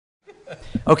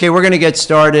Okay, we're going to get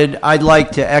started. I'd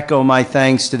like to echo my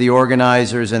thanks to the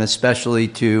organizers and especially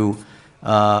to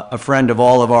a friend of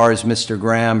all of ours, Mr.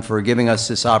 Graham, for giving us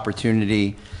this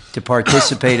opportunity to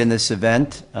participate in this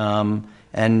event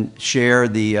and share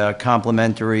the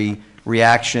complimentary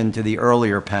reaction to the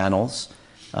earlier panels.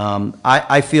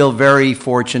 I feel very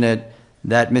fortunate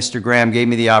that Mr. Graham gave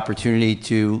me the opportunity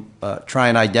to try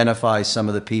and identify some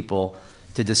of the people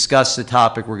to discuss the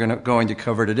topic we're going to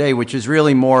cover today, which is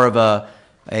really more of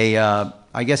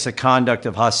I guess, a conduct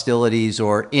of hostilities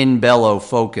or in bello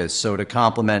focus, so to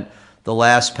complement the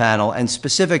last panel, and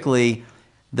specifically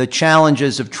the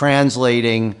challenges of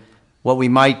translating what we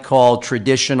might call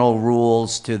traditional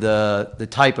rules to the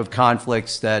type of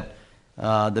conflicts that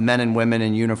the men and women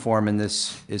in uniform in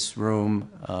this room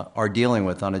are dealing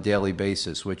with on a daily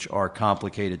basis, which are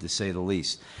complicated to say the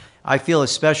least. I feel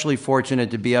especially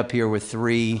fortunate to be up here with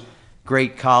three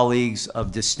great colleagues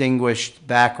of distinguished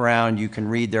background. You can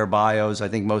read their bios. I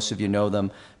think most of you know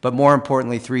them. But more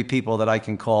importantly, three people that I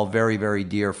can call very, very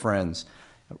dear friends.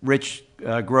 Rich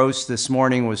Gross this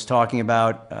morning was talking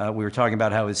about, we were talking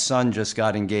about how his son just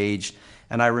got engaged.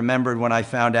 And I remembered when I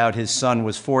found out his son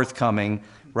was forthcoming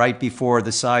right before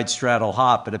the side straddle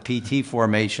hop at a PT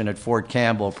formation at Fort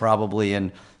Campbell, probably in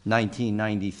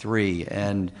 1993.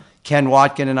 And Ken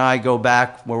Watkin and I go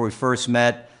back where we first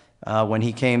met when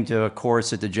he came to a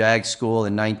course at the JAG School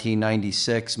in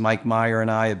 1996. Mike Meyer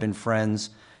and I have been friends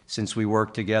since we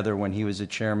worked together when he was at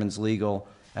Chairman's Legal,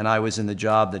 and I was in the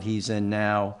job that he's in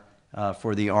now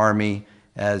for the Army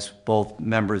as both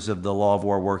members of the Law of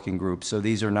War Working Group. So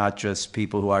these are not just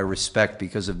people who I respect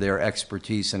because of their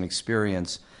expertise and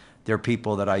experience. They're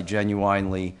people that I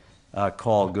genuinely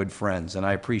call good friends, and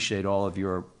I appreciate all of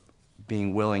your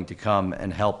being willing to come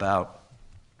and help out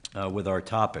with our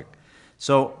topic.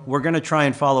 So we're going to try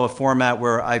and follow a format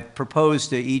where I've proposed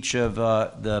to each of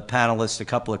the panelists a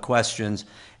couple of questions,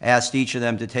 asked each of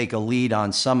them to take a lead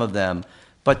on some of them.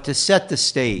 But to set the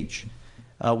stage,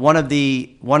 one of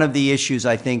the issues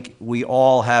I think we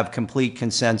all have complete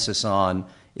consensus on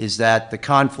is that the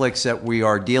conflicts that we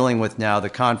are dealing with now, the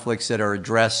conflicts that are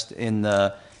addressed in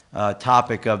the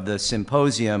topic of the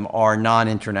symposium, are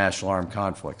non-international armed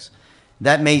conflicts.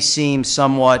 That may seem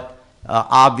somewhat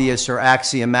obvious or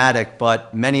axiomatic,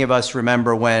 but many of us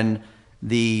remember when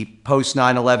the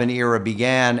post-9/11 era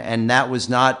began, and that was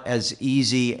not as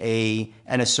easy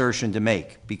an assertion to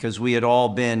make, because we had all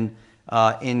been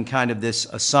in kind of this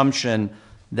assumption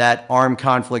that armed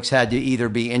conflicts had to either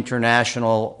be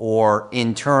international or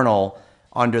internal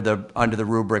under the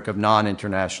rubric of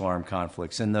non-international armed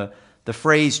conflicts. And the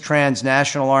phrase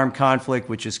transnational armed conflict,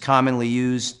 which is commonly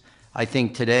used, I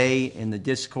think, today in the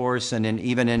discourse and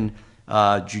even in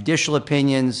judicial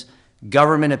opinions,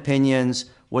 government opinions,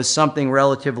 was something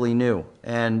relatively new.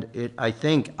 And I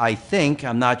think,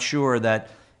 I'm not sure, that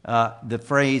the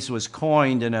phrase was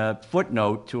coined in a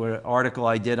footnote to an article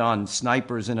I did on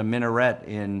snipers in a minaret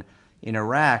in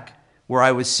Iraq, where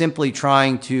I was simply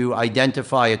trying to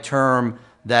identify a term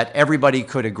that everybody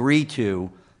could agree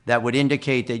to that would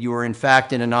indicate that you were in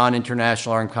fact in a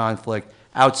non-international armed conflict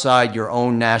outside your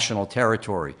own national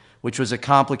territory, which was a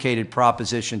complicated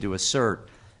proposition to assert.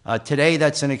 Today,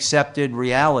 that's an accepted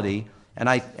reality, and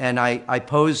I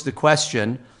posed the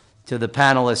question to the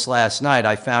panelists last night.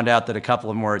 I found out that a couple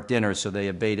of them were at dinner, so they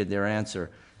abated their answer.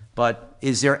 But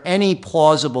is there any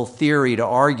plausible theory to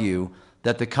argue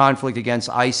that the conflict against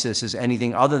ISIS is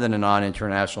anything other than a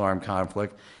non-international armed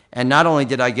conflict? And not only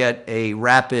did I get a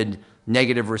rapid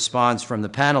negative response from the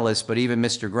panelists, but even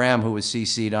Mr. Graham, who was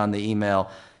CC'd on the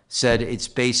email, said it's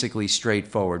basically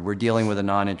straightforward. We're dealing with a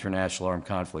non-international armed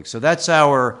conflict. So that's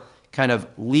our kind of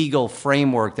legal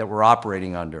framework that we're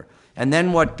operating under. And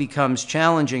then what becomes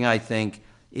challenging, I think,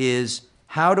 is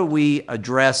how do we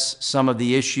address some of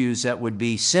the issues that would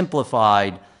be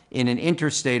simplified in an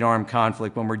interstate armed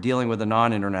conflict when we're dealing with a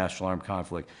non-international armed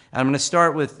conflict. And I'm going to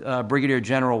start with Brigadier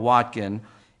General Watkin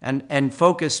and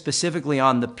focus specifically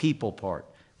on the people part.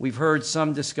 We've heard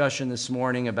some discussion this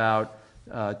morning about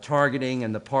targeting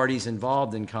and the parties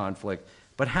involved in conflict,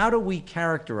 but how do we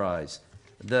characterize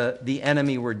the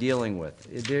enemy we're dealing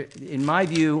with? In my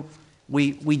view,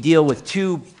 we deal with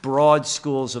two broad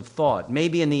schools of thought.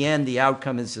 Maybe in the end the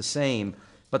outcome is the same,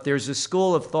 but there's a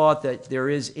school of thought that there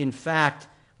is, in fact,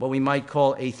 what we might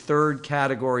call a third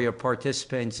category of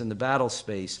participants in the battle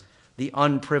space, the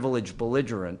unprivileged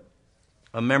belligerent,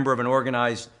 a member of an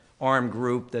organized armed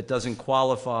group that doesn't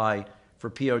qualify for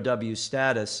POW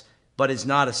status, but is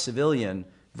not a civilian,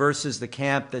 versus the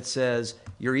camp that says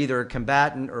you're either a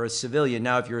combatant or a civilian.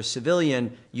 Now, if you're a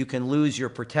civilian, you can lose your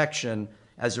protection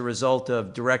as a result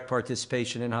of direct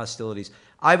participation in hostilities.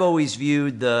 I've always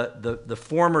viewed the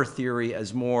former theory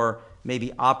as more maybe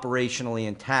operationally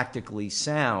and tactically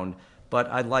sound, but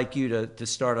I'd like you to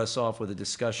start us off with a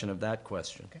discussion of that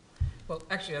question. Okay. Well,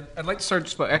 actually, I'd like to start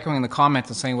just by echoing the comment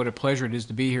and saying what a pleasure it is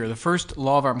to be here. The first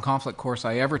Law of Armed Conflict course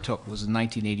I ever took was in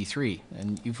 1983,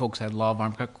 and you folks had Law of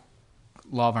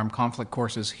Armed Conflict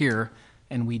courses here,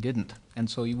 and we didn't. And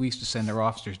so we used to send our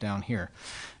officers down here.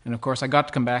 And of course, I got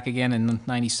to come back again in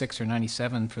 96 or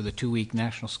 97 for the 2-week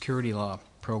National Security Law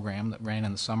program that ran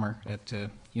in the summer at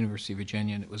University of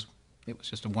Virginia, and it was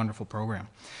just a wonderful program.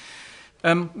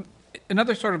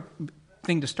 Another sort of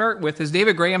thing to start with is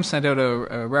David Graham sent out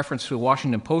a reference to a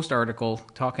Washington Post article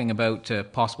talking about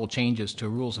possible changes to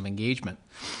rules of engagement.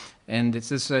 And it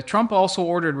says, Trump also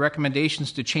ordered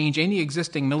recommendations to change any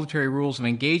existing military rules of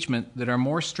engagement that are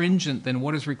more stringent than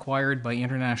what is required by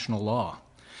international law.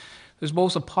 There's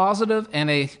both a positive and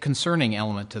a concerning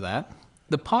element to that.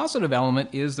 The positive element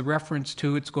is the reference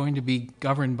to it's going to be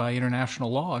governed by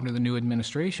international law under the new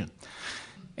administration.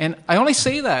 And I only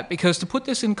say that because, to put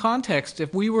this in context,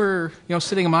 if we were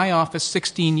sitting in my office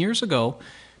 16 years ago,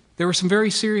 there were some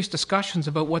very serious discussions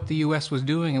about what the U.S. was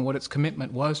doing and what its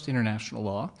commitment was to international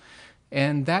law.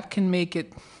 And that can make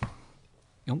it,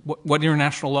 what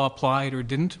international law applied or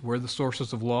didn't, where the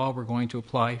sources of law were going to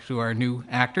apply to our new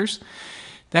actors,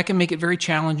 that can make it very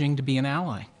challenging to be an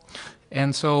ally.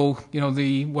 And so,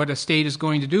 what a state is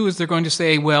going to do is they're going to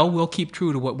say, well, we'll keep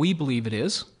true to what we believe it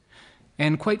is.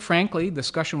 And quite frankly, the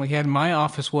discussion we had in my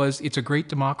office was it's a great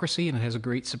democracy and it has a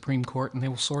great Supreme Court and they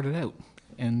will sort it out.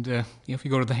 And if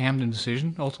you go to the Hamden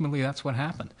decision, ultimately that's what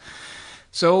happened.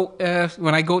 So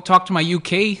when I go talk to my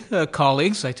UK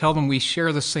colleagues, I tell them we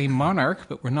share the same monarch,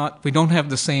 but we don't have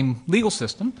the same legal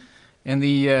system and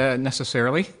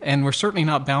necessarily, and we're certainly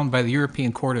not bound by the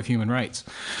European Court of Human Rights.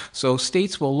 So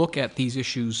states will look at these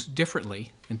issues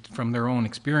differently from their own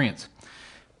experience.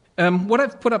 What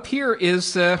I've put up here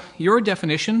is your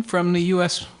definition from the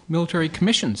U.S. Military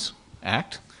Commissions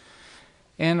Act.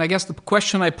 And I guess the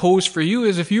question I pose for you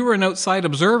is, if you were an outside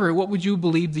observer, what would you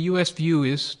believe the U.S. view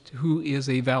is to who is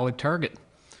a valid target?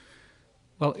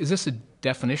 Well, is this a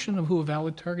definition of who a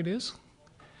valid target is?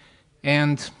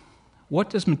 And what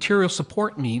does material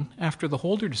support mean after the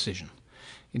Holder decision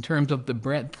in terms of the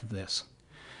breadth of this?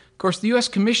 Of course, the U.S.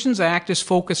 Commissions Act is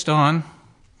focused on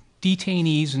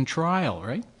detainees in trial,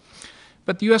 right?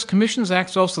 But the U.S. Commissions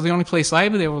Act is also the only place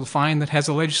I've been able to find that has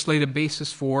a legislative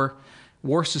basis for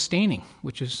war sustaining,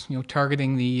 which is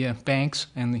targeting the banks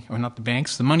and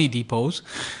the money depots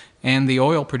and the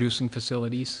oil producing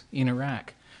facilities in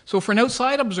Iraq. So for an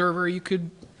outside observer, you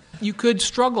could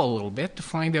struggle a little bit to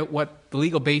find out what the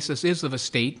legal basis is of a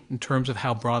state in terms of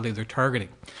how broadly they're targeting.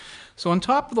 So on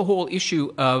top of the whole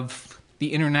issue of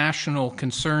the international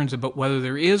concerns about whether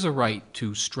there is a right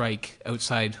to strike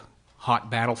outside hot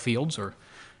battlefields or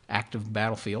active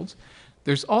battlefields,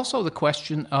 there's also the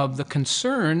question of the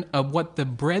concern of what the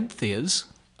breadth is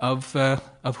of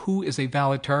who is a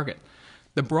valid target.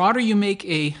 The broader you make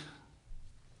a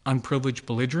unprivileged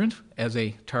belligerent as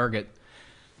a target,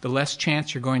 the less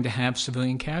chance you're going to have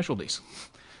civilian casualties.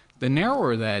 The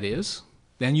narrower that is,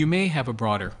 then you may have a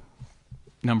broader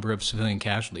number of civilian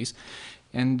casualties.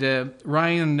 And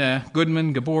Ryan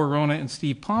Goodman, Gabor Rona, and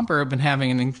Steve Pomper have been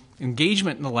having an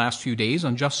engagement in the last few days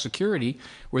on just security,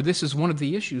 where this is one of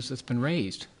the issues that's been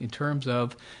raised in terms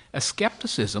of a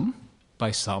skepticism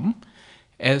by some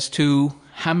as to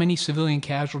how many civilian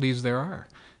casualties there are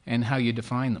and how you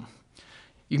define them.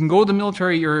 You can go to the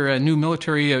military,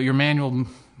 your manual,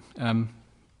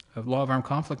 Law of Armed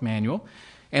Conflict manual,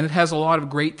 and it has a lot of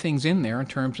great things in there in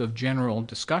terms of general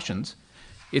discussions.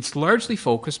 It's largely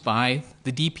focused by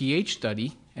the DPH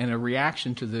study and a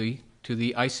reaction to the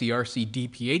ICRC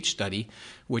DPH study,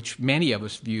 which many of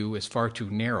us view as far too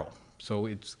narrow. So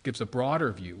it gives a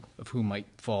broader view of who might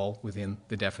fall within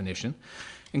the definition,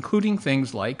 including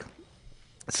things like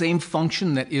same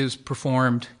function that is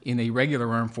performed in a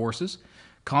regular armed forces,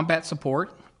 combat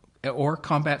support, or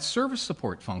combat service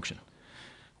support function.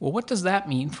 Well, what does that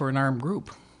mean for an armed group?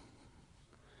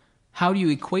 How do you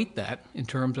equate that in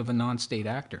terms of a non-state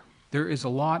actor? There is a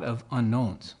lot of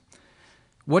unknowns.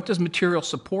 What does material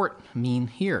support mean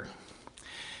here?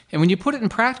 And when you put it in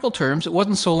practical terms, it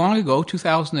wasn't so long ago,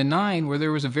 2009, where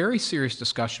there was a very serious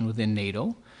discussion within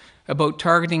NATO about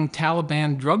targeting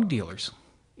Taliban drug dealers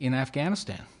in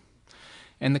Afghanistan.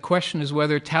 And the question is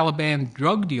whether Taliban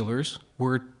drug dealers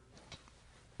were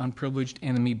unprivileged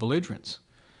enemy belligerents.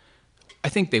 I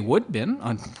think they would have been,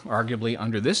 arguably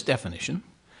under this definition,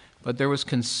 but there was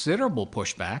considerable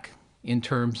pushback in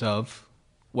terms of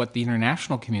what the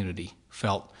international community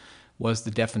felt was the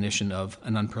definition of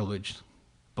an unprivileged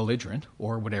belligerent,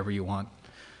 or whatever you want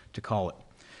to call it.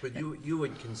 But you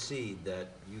would concede that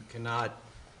you cannot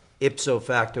ipso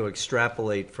facto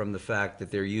extrapolate from the fact that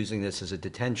they're using this as a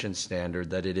detention standard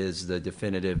that it is the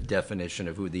definitive definition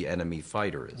of who the enemy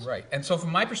fighter is. Right. And so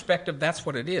from my perspective, that's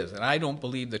what it is. And I don't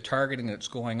believe the targeting that's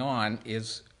going on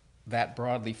is that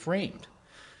broadly framed.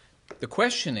 The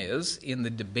question is, in the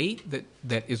debate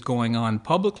that is going on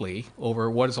publicly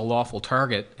over what is a lawful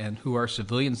target and who are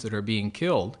civilians that are being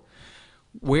killed,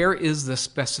 where is the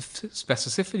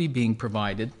specificity being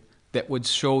provided that would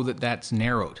show that that's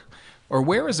narrowed? Or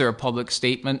where is there a public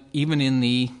statement, even in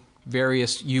the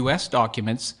various U.S.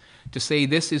 documents, to say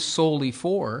this is solely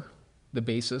for the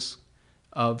basis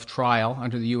of trial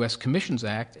under the U.S. Commissions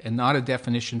Act and not a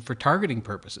definition for targeting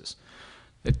purposes?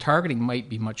 That targeting might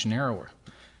be much narrower.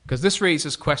 Because this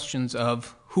raises questions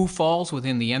of who falls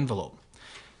within the envelope.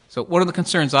 So one of the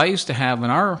concerns I used to have in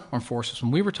our armed forces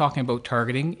when we were talking about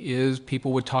targeting is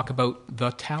people would talk about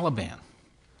the Taliban.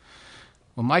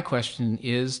 Well, my question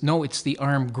is, no, it's the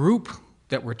armed group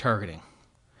that we're targeting.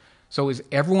 So is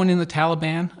everyone in the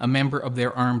Taliban a member of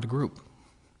their armed group?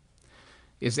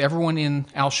 Is everyone in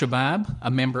Al-Shabaab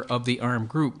a member of the armed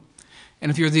group? And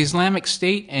if you're the Islamic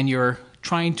State and you're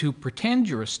trying to pretend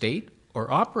you're a state or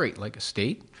operate like a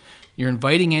state, you're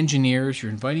inviting engineers,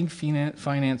 you're inviting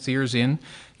financiers in,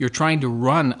 you're trying to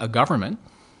run a government,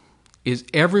 is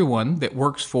everyone that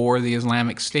works for the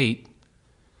Islamic State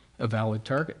a valid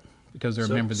target? Because they're a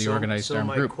member of the organized armed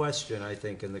group. So my question, I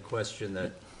think, and the question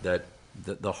that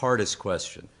the hardest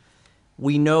question,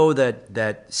 we know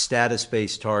that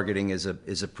status-based targeting is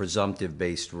a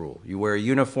presumptive-based rule. You wear a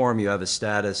uniform, you have a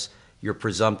status, you're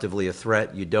presumptively a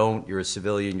threat. You don't, you're a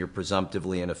civilian, you're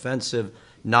presumptively inoffensive.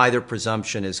 Neither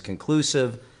presumption is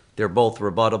conclusive. They're both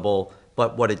rebuttable,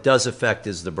 but what it does affect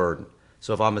is the burden.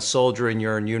 So if I'm a soldier and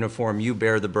you're in uniform, you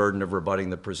bear the burden of rebutting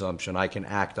the presumption. I can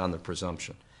act on the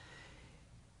presumption.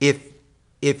 If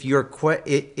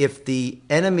the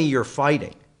enemy you're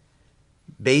fighting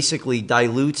basically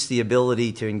dilutes the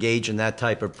ability to engage in that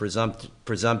type of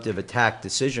presumptive attack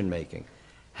decision making,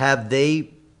 have they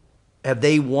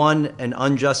won an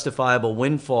unjustifiable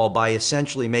windfall by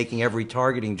essentially making every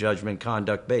targeting judgment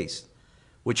conduct-based,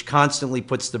 which constantly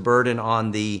puts the burden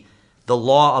on the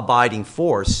law-abiding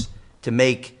force to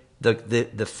make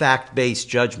the fact-based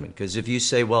judgment? Because if you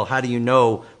say, well, how do you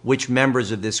know which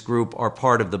members of this group are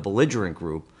part of the belligerent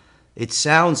group, it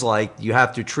sounds like you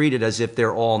have to treat it as if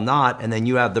they're all not, and then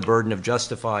you have the burden of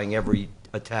justifying every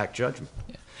attack judgment.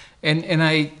 And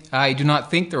I do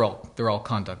not think they're all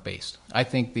conduct based. I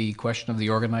think the question of the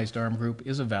organized armed group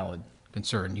is a valid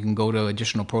concern. You can go to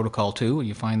Additional Protocol 2 and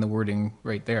you find the wording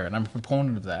right there, and I'm a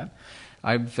proponent of that.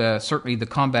 I've certainly the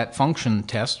combat function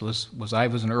test I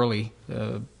was an early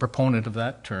proponent of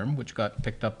that term, which got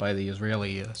picked up by the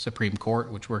Israeli Supreme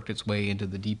Court, which worked its way into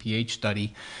the DPH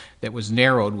study that was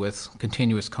narrowed with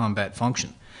continuous combat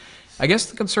function. I guess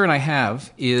the concern I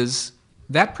have is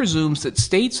that presumes that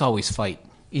states always fight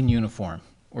in uniform,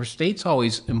 or states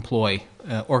always employ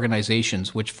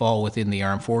organizations which fall within the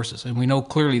armed forces, and we know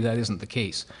clearly that isn't the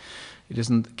case. It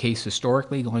isn't the case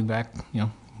historically, going back,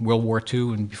 World War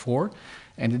II and before,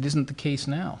 and it isn't the case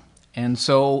now. And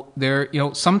so there,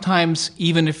 sometimes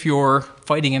even if you're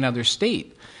fighting another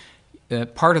state,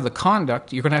 part of the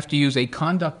conduct, you're going to have to use a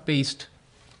conduct-based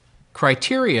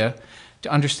criteria to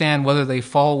understand whether they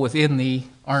fall within the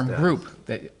armed group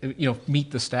that meet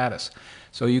the status.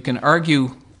 So you can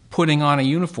argue putting on a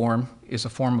uniform is a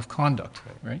form of conduct,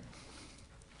 right?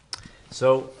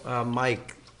 So,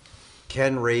 Mike,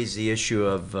 Ken raised the issue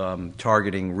of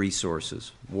targeting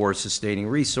resources, war-sustaining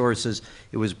resources.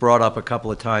 It was brought up a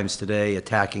couple of times today,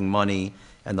 attacking money,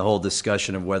 and the whole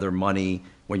discussion of whether money,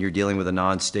 when you're dealing with a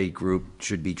non-state group,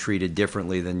 should be treated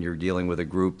differently than you're dealing with a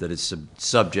group that is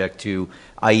subject to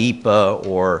IEPA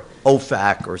or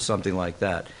OFAC or something like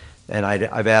that. And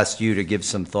I've asked you to give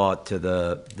some thought to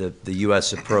the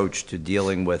U.S. approach to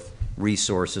dealing with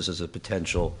resources as a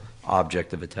potential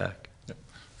object of attack.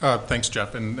 Thanks,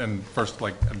 Jeff. And first, I'd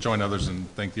like to join others and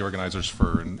thank the organizers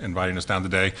for inviting us down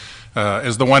today.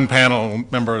 As the one panel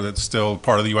member that's still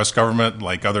part of the U.S. government,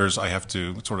 like others, I have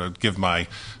to sort of give my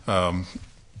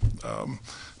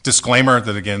disclaimer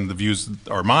that, again, the views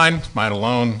are mine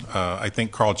alone. I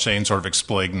think Carl Cheyne sort of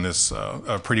explained this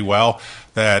pretty well,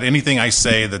 that anything I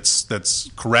say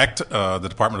that's correct, the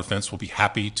Department of Defense will be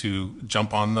happy to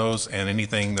jump on those, and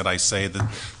anything that I say that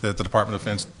the Department of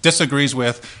Defense disagrees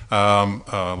with,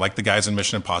 like the guys in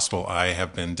Mission Impossible, I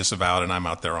have been disavowed and I'm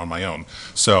out there on my own.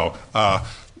 So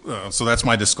that's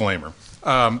my disclaimer.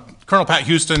 Colonel Pat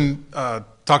Houston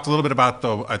talked a little bit about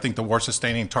the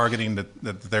war-sustaining targeting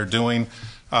that they're doing.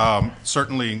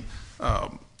 Certainly,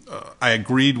 I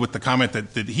agreed with the comment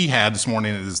that he had this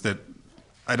morning, is that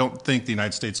I don't think the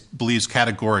United States believes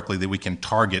categorically that we can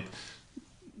target,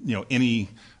 any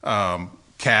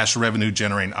cash revenue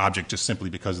generating object just simply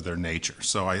because of their nature.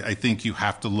 So I think you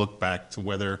have to look back to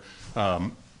whether,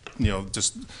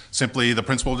 just simply the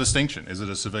principle of distinction. Is it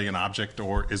a civilian object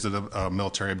or is it a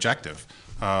military objective?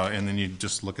 And then you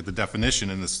just look at the definition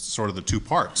in this sort of the two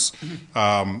parts.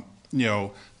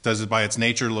 Does it by its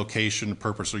nature, location,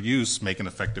 purpose, or use make an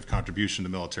effective contribution to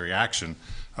military action?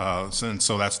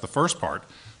 So that's the first part.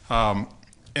 And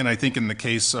I think in the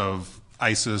case of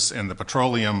ISIS and the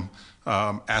petroleum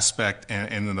aspect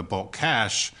and then the bulk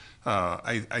cash,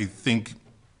 I think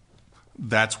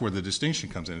that's where the distinction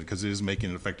comes in, because it is making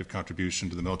an effective contribution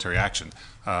to the military action.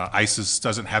 ISIS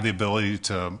doesn't have the ability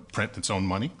to print its own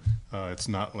money. It's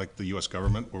not like the U.S.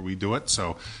 government where we do it.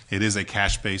 So it is a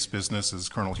cash-based business, as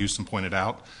Colonel Houston pointed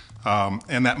out.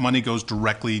 And that money goes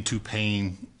directly to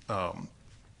paying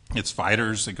its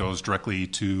fighters. It goes directly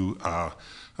to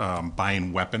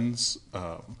buying weapons.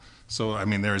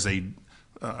 There is a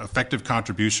effective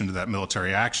contribution to that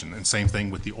military action. And same thing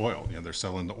with the oil. They're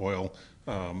selling the oil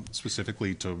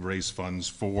specifically to raise funds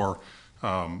for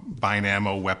buying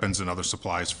ammo, weapons, and other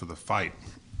supplies for the fight.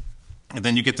 And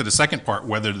then you get to the second part,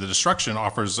 whether the destruction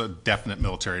offers a definite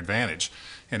military advantage.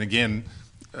 And again,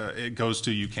 it goes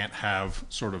to, you can't have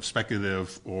sort of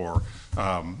speculative or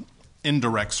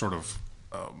indirect sort of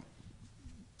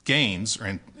gains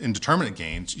or indeterminate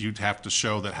gains. You'd have to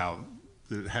show that how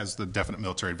it has the definite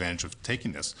military advantage of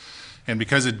taking this. And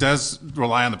because it does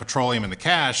rely on the petroleum and the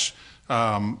cash,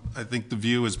 I think the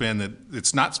view has been that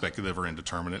it's not speculative or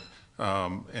indeterminate.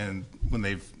 And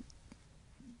when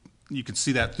you can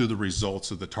see that through the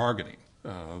results of the targeting.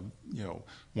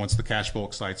 Once the cash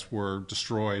bulk sites were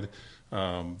destroyed,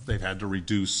 they've had to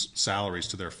reduce salaries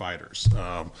to their fighters.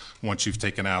 Once you've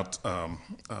taken out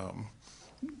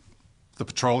the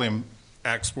petroleum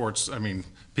exports,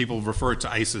 people refer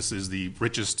to ISIS as the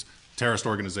richest terrorist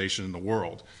organization in the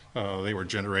world. They were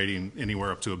generating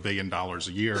anywhere up to $1 billion a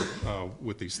year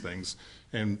with these things.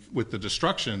 And with the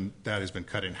destruction, that has been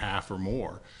cut in half or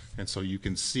more. And so you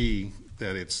can see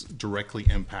that it's directly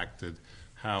impacted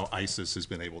how ISIS has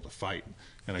been able to fight.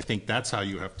 And I think that's how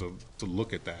you have to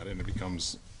look at that. And it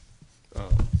becomes,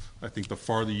 I think the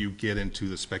farther you get into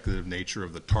the speculative nature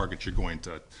of the target you're going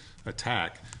to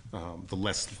attack, the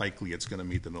less likely it's going to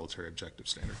meet the military objective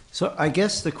standard. So I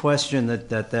guess the question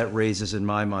that raises in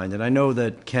my mind, and I know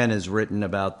that Ken has written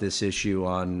about this issue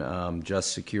on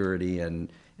just security and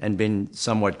been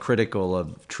somewhat critical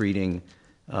of treating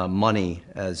money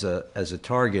as a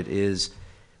target, is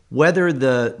whether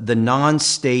the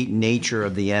non-state nature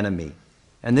of the enemy,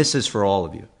 and this is for all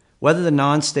of you, whether the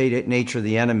non-state nature of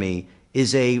the enemy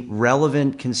is a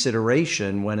relevant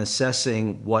consideration when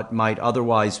assessing what might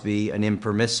otherwise be an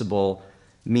impermissible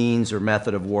means or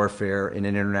method of warfare in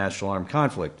an international armed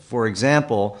conflict. For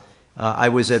example, I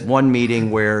was at one meeting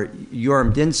where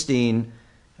Yoram Dinstein,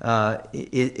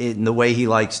 in the way he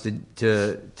likes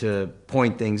to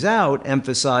point things out,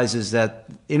 emphasizes that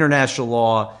international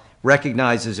law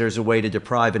recognizes there's a way to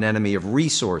deprive an enemy of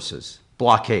resources,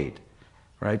 blockade,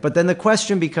 right? But then the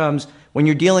question becomes, when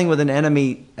you're dealing with an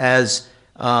enemy, as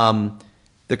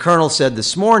the colonel said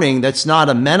this morning, that's not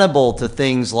amenable to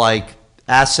things like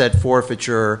asset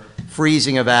forfeiture,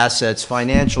 freezing of assets,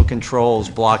 financial controls,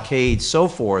 blockades, so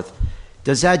forth,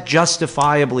 does that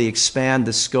justifiably expand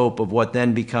the scope of what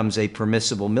then becomes a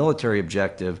permissible military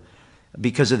objective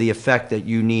because of the effect that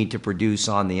you need to produce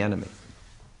on the enemy?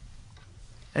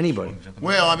 Anybody?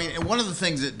 Well, one of the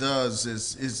things it does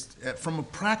is from a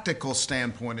practical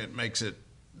standpoint, it makes it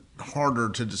harder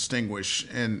to distinguish.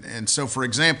 And so, for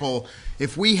example,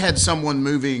 if we had someone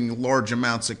moving large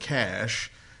amounts of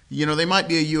cash, they might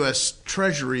be a U.S.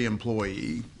 Treasury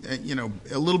employee,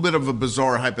 a little bit of a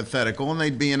bizarre hypothetical, and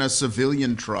they'd be in a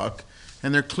civilian truck,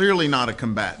 and they're clearly not a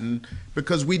combatant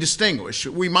because we distinguish.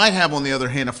 We might have, on the other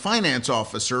hand, a finance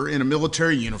officer in a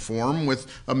military uniform with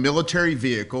a military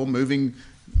vehicle moving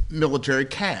military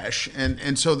cash,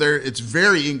 and so it's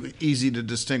very easy to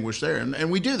distinguish there,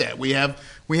 and we do that. We have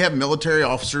military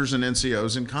officers and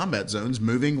NCOs in combat zones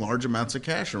moving large amounts of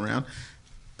cash around.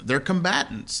 They're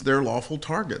combatants. They're lawful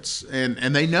targets, and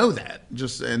they know that.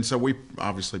 And so we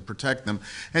obviously protect them.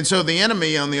 And so the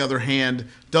enemy, on the other hand,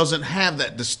 doesn't have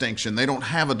that distinction. They don't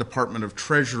have a Department of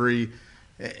Treasury,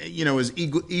 is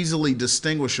easily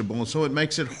distinguishable. And so it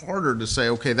makes it harder to say,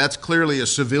 okay, that's clearly a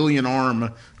civilian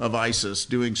arm of ISIS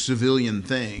doing civilian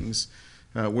things.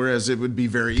 Whereas it would be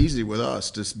very easy with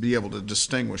us to be able to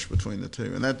distinguish between the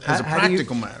two. And that, as a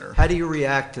practical matter. How do you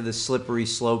react to the slippery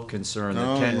slope concern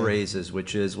that Ken raises,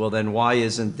 which is, well, then why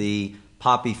isn't the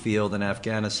poppy field in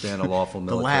Afghanistan a lawful The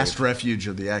military? last refuge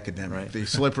of the academic, Right. the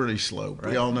slippery slope.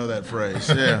 We all know that phrase.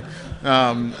 Yeah.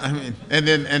 I mean,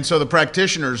 and so the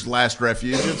practitioner's last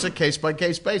refuge. It's a case by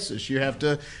case basis. You have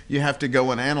to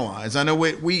go and analyze. I know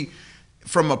we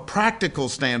from a practical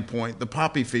standpoint, the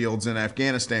poppy fields in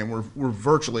Afghanistan were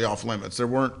virtually off limits. There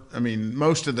weren't. I mean,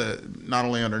 most of the not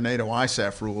only under NATO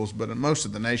ISAF rules, but most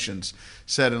of the nations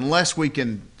said unless we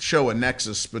can show a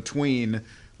nexus between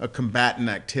a combatant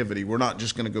activity, we're not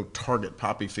just going to go target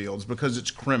poppy fields because it's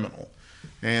criminal.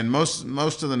 And most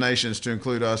of the nations, to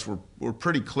include us, were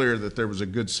pretty clear that there was a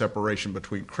good separation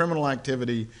between criminal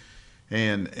activity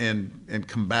and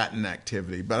combatant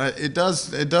activity. But it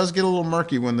does get a little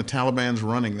murky when the Taliban's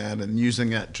running that and using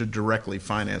that to directly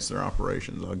finance their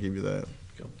operations. I'll give you that.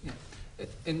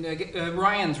 And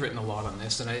Ryan's written a lot on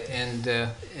this, and I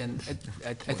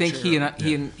think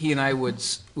he and I would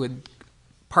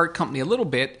part company a little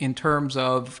bit in terms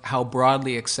of how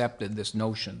broadly accepted this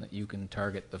notion that you can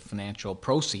target the financial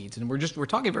proceeds, and we're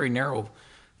talking a very narrow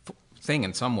thing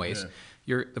in some ways.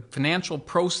 Yeah. The financial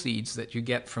proceeds that you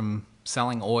get from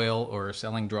selling oil or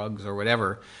selling drugs or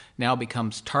whatever now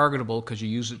becomes targetable because you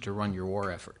use it to run your war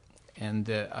effort. And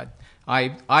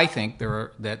I think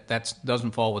that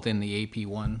doesn't fall within the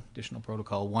AP1 Additional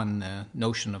Protocol 1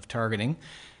 notion of targeting.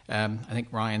 I think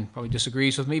Ryan probably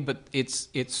disagrees with me, but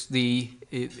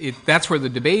that's where the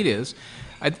debate is.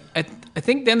 I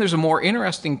think then there's a more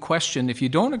interesting question. If you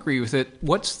don't agree with it,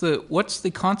 what's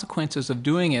the consequences of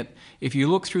doing it if you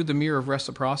look through the mirror of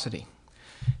reciprocity?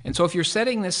 And so if you're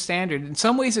setting this standard, in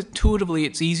some ways intuitively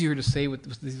it's easier to say with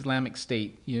the Islamic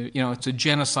State, you know, it's a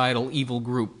genocidal evil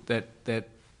group that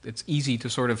it's easy to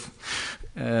sort of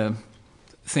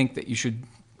think that you should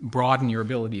broaden your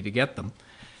ability to get them.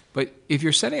 But if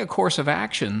you're setting a course of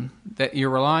action that you're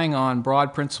relying on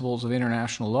broad principles of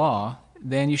international law,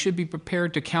 then you should be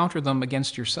prepared to counter them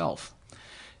against yourself.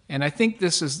 And I think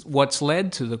this is what's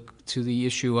led to the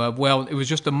issue of, well, it was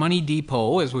just a money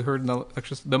depot, as we heard in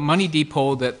the money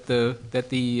depot that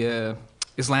the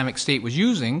Islamic State was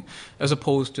using, as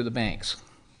opposed to the banks,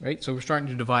 right? So we're starting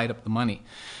to divide up the money.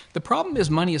 The problem is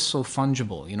money is so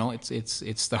fungible. You know,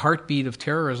 it's the heartbeat of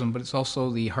terrorism, but it's also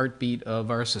the heartbeat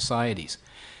of our societies.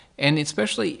 And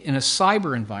especially in a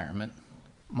cyber environment,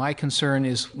 my concern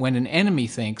is when an enemy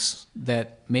thinks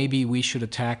that maybe we should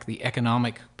attack the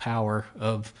economic power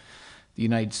of the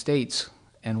United States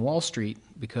and Wall Street,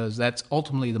 because that's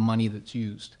ultimately the money that's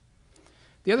used.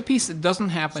 The other piece that doesn't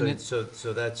happen... So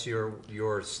that's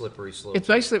your slippery slope.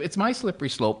 It's my slippery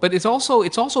slope, but it's also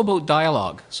about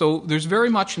dialogue. So there's very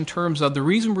much in terms of the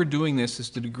reason we're doing this is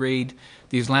to degrade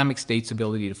the Islamic State's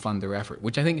ability to fund their effort,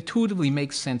 which I think intuitively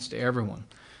makes sense to everyone.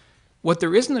 What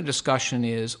there isn't a discussion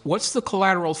is, what's the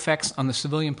collateral effects on the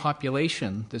civilian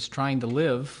population that's trying to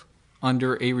live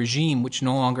under a regime which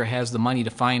no longer has the money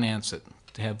to finance it,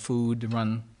 to have food, to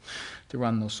run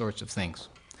those sorts of things.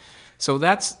 So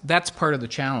that's part of the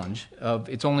challenge.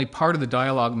 It's only part of the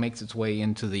dialogue makes its way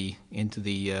into the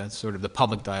sort of the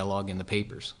public dialogue in the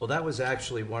papers. Well, that was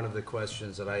actually one of the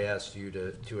questions that I asked you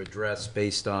to address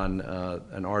based on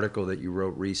an article that you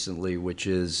wrote recently, which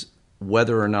is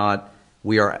whether or not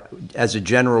we are, as a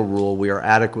general rule, we are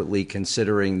adequately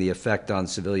considering the effect on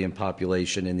civilian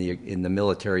population in the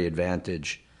military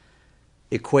advantage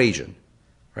equation,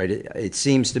 right? It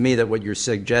seems to me that what you're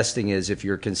suggesting is if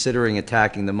you're considering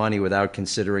attacking the money without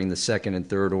considering the second and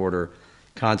third order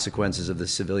consequences of the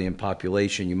civilian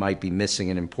population, you might be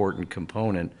missing an important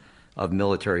component of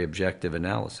military objective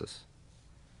analysis.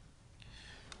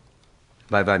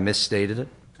 Have I misstated it?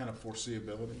 Kind of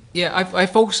foreseeability. Yeah, I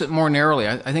focus it more narrowly.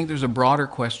 I think there's a broader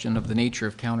question of the nature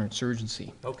of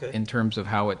counterinsurgency, okay, in terms of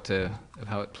how it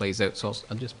plays out. So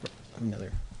I'll just put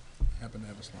another. Happen to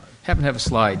have a slide. Happen to have a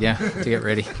slide, yeah, to get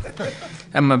ready.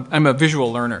 I'm a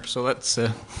visual learner, so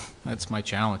that's my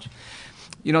challenge.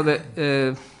 You know,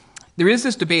 there is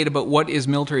this debate about what is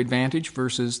military advantage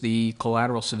versus the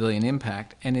collateral civilian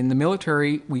impact, and in the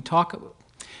military we talk.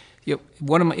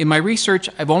 In my research,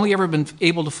 I've only ever been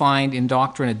able to find in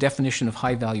doctrine a definition of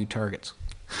high-value targets.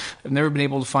 I've never been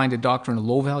able to find a doctrine of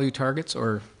low-value targets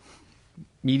or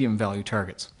medium-value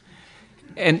targets.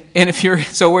 And if you're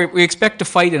so we expect to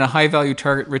fight in a high-value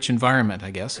target-rich environment,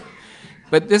 I guess.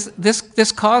 But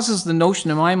this causes the notion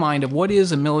in my mind of what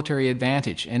is a military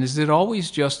advantage, and is it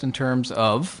always just in terms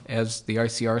of, as the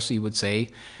ICRC would say,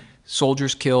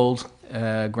 soldiers killed,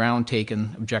 ground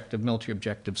taken, military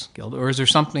objectives killed, or is there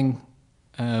something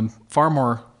far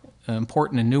more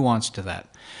important and nuanced to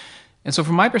that? And so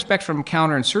from my perspective, from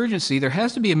counterinsurgency, there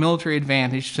has to be a military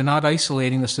advantage to not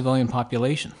isolating the civilian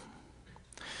population.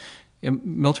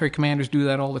 Military commanders do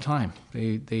that all the time.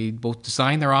 They both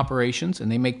design their operations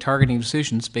and they make targeting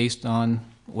decisions based on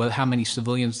how many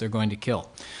civilians they're going to kill.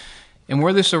 And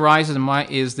where this arises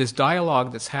is this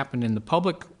dialogue that's happened in the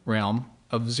public realm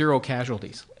of zero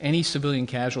casualties. Any civilian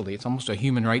casualty, it's almost a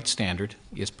human rights standard,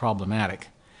 is problematic.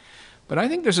 But I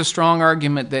think there's a strong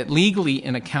argument that legally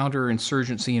in a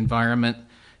counterinsurgency environment,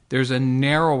 there's a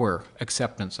narrower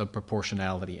acceptance of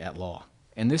proportionality at law.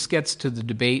 And this gets to the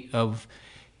debate of,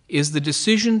 is the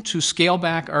decision to scale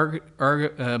back our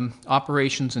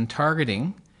operations and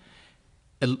targeting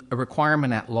a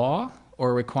requirement at law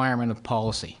or a requirement of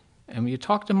policy? And when you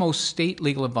talk to most state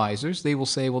legal advisors, they will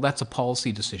say, well, that's a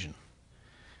policy decision.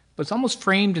 But it's almost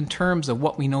framed in terms of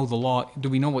what we know the law. Do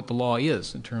we know what the law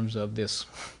is in terms of this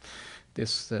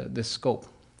scope?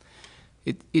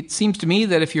 It seems to me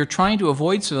that if you're trying to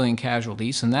avoid civilian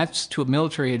casualties, and that's to a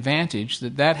military advantage,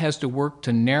 that has to work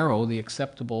to narrow the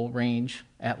acceptable range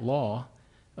at law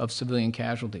of civilian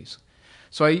casualties.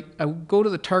 So I go to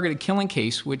the targeted killing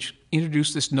case, which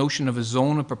introduced this notion of a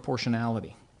zone of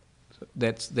proportionality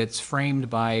that's framed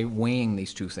by weighing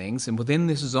these two things. And within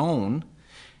this zone,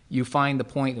 you find the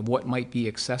point of what might be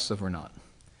excessive or not.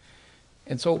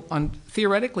 And so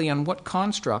theoretically, on what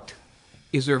construct?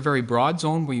 Is there a very broad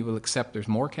zone where you will accept there's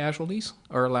more casualties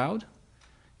are allowed?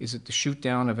 Is it the shoot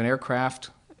down of an aircraft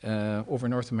over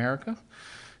North America?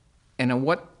 And on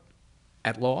what,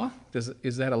 at law,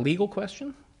 is that a legal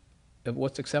question of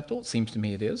what's acceptable? It seems to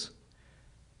me it is.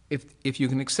 If you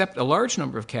can accept a large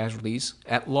number of casualties,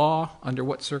 at law, under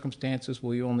what circumstances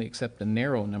will you only accept a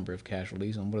narrow number of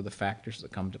casualties, and what are the factors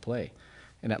that come to play?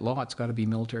 And at law, it's got to be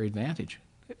military advantage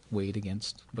weighed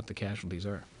against what the casualties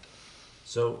are.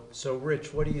 So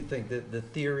Rich, what do you think? The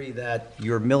theory that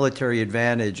your military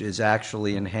advantage is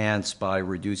actually enhanced by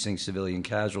reducing civilian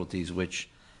casualties, which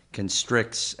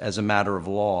constricts, as a matter of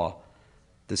law,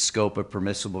 the scope of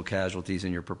permissible casualties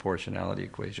in your proportionality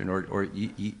equation, or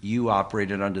you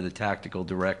operated under the tactical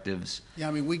directives? Yeah,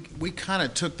 I mean, we kind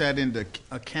of took that into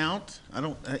account. I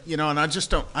don't, and I just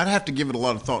don't. I'd have to give it a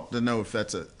lot of thought to know if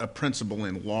that's a principle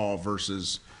in law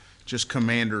versus just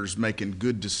commanders making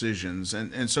good decisions.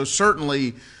 And so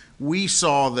certainly we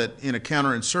saw that in a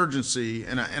counterinsurgency,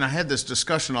 and I had this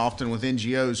discussion often with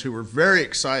NGOs who were very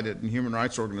excited, and human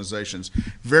rights organizations,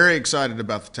 very excited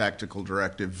about the tactical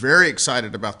directive, very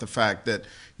excited about the fact that,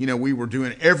 we were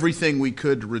doing everything we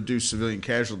could to reduce civilian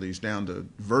casualties down to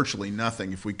virtually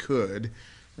nothing if we could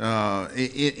in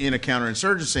a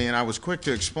counterinsurgency. And I was quick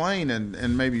to explain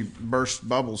and maybe burst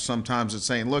bubbles sometimes at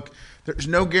saying, look, there's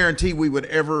no guarantee we would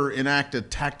ever enact a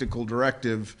tactical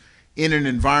directive in an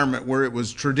environment where it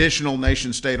was traditional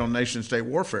nation-state on nation-state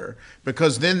warfare,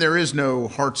 because then there is no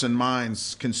hearts and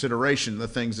minds consideration, the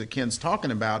things that Ken's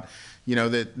talking about,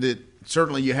 that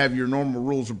certainly you have your normal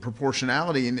rules of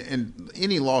proportionality, and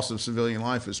any loss of civilian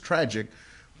life is tragic,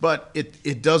 but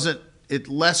it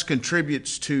less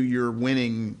contributes to your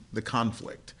winning the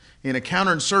conflict. In a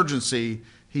counterinsurgency,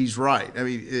 he's right. I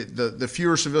mean, the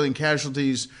fewer civilian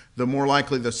casualties, the more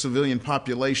likely the civilian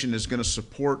population is going to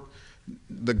support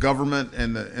the government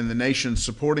and the nation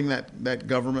supporting that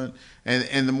government,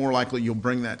 and the more likely you'll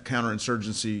bring that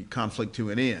counterinsurgency conflict to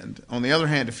an end. On the other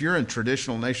hand, if you're in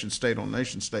traditional nation-state on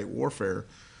nation-state warfare,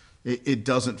 it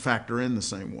doesn't factor in the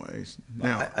same ways.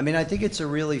 Now, I mean, I think it's a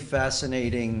really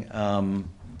fascinating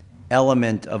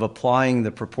element of applying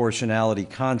the proportionality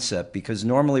concept, because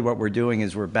normally what we're doing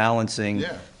is we're balancing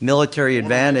military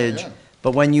advantage,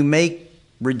 but when you make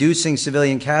reducing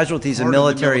civilian casualties a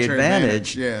military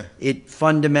advantage, it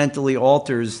fundamentally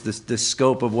alters the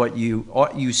scope of what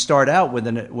you start out with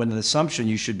an assumption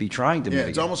you should be trying to make.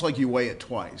 It's almost like you weigh it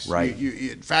twice. Right.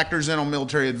 It factors in on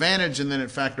military advantage, and then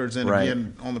it factors in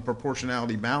again on the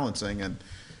proportionality balancing. And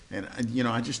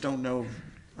I just don't know.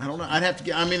 I don't know. I'd have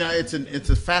to. I mean, it's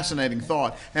a fascinating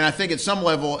thought, and I think at some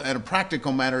level, at a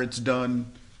practical matter, it's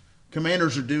done.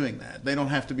 Commanders are doing that. They don't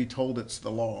have to be told it's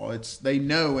the law. They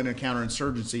know in a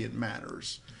counterinsurgency it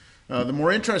matters. The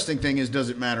more interesting thing is, does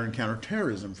it matter in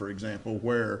counterterrorism, for example,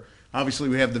 where obviously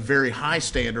we have the very high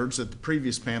standards that the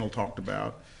previous panel talked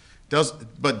about.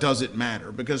 But does it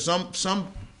matter? Because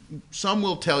some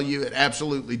will tell you it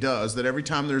absolutely does, that every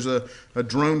time there's a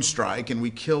drone strike and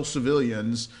we kill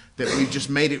civilians, that we've just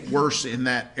made it worse in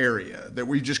that area, that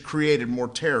we've just created more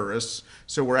terrorists,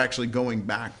 so we're actually going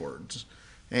backwards.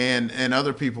 And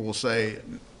other people will say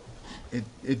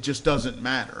it just doesn't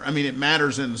matter. I mean, it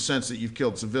matters in the sense that you've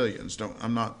killed civilians.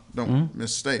 Don't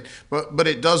misstate. But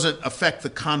it doesn't affect the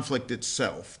conflict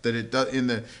itself. That it does in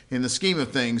the scheme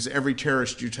of things, every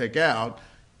terrorist you take out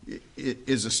it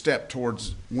is a step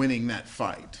towards winning that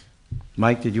fight.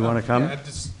 Mike, did you want to comment?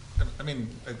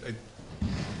 Yeah,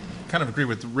 kind of agree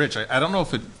with Rich. I don't know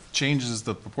if it changes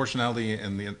the proportionality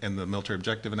and the military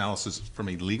objective analysis from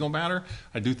a legal matter.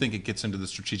 I do think it gets into the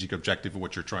strategic objective of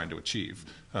what you're trying to achieve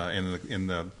in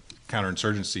the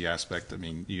counterinsurgency aspect. I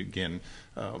mean,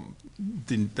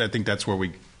 I think that's where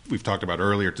we've talked about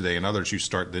earlier today and others. You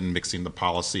start then mixing the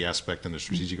policy aspect and the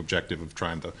strategic objective of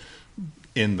trying to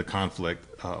end the conflict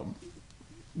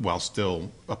while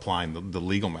still applying the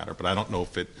legal matter. But I don't know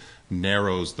if it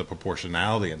narrows the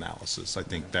proportionality analysis. I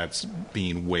think that's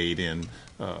being weighed in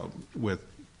with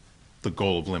the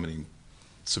goal of limiting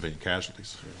civilian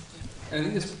casualties. And I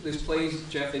think this plays,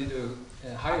 Jeff, into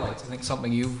highlights, I think,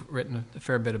 something you've written a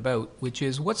fair bit about, which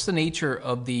is what's the nature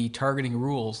of the targeting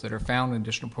rules that are found in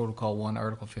Additional Protocol 1,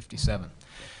 Article 57?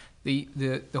 The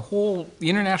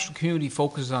international community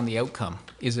focuses on the outcome.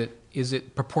 Is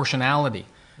it proportionality?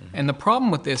 Mm-hmm. And the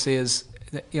problem with this is,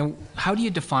 that, how do you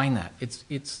define that?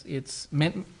 It's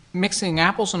mixing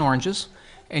apples and oranges,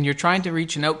 and you're trying to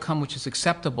reach an outcome which is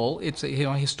acceptable. It's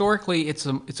historically it's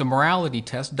a morality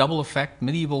test, double effect,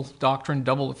 medieval doctrine,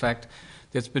 double effect,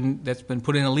 that's been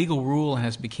put in a legal rule and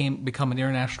has become an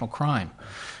international crime.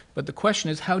 But the question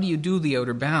is, how do you do the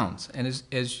outer bounds? And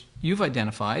as you've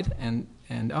identified,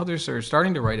 and others are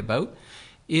starting to write about,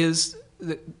 is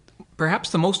that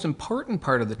perhaps the most important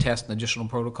part of the test in Additional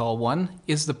Protocol 1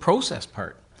 is the process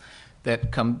part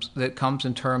that comes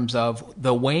in terms of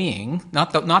the weighing,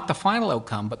 not the final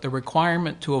outcome, but the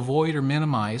requirement to avoid or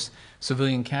minimize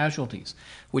civilian casualties,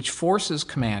 which forces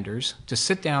commanders to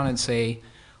sit down and say,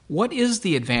 what is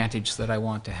the advantage that I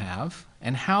want to have,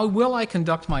 and how will I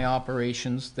conduct my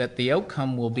operations that the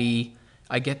outcome will be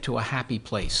I get to a happy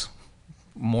place,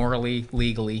 morally,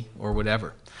 legally, or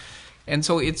whatever. And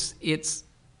so it's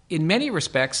in many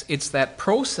respects, it's that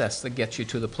process that gets you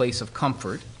to the place of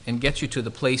comfort and gets you to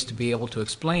the place to be able to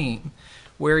explain,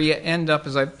 where you end up,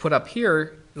 as I put up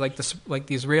here, like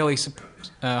the Israeli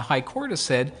High Court has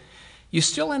said, you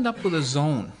still end up with a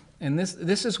zone. And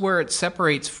this is where it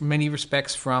separates, in many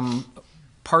respects, from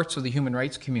parts of the human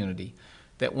rights community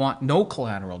that want no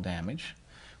collateral damage,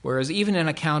 whereas even in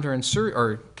a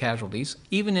casualties,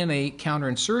 even in a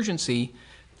counterinsurgency,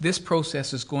 this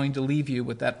process is going to leave you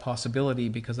with that possibility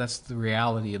because that's the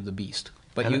reality of the beast.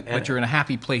 But you're in a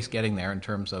happy place getting there in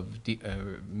terms of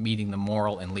meeting the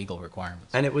moral and legal requirements.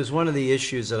 And it was one of the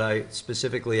issues that I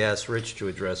specifically asked Rich to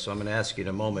address, so I'm going to ask you in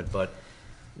a moment. But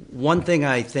one thing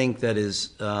I think that is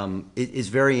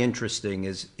very interesting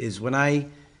is when I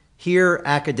hear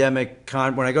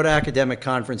when I go to academic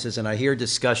conferences and I hear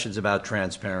discussions about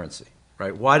transparency,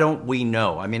 right? Why don't we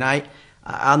know? I mean,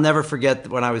 I'll never forget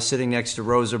when I was sitting next to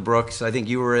Rosa Brooks. I think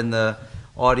you were in the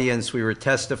audience. We were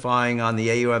testifying on the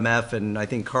AUMF, and I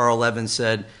think Carl Evans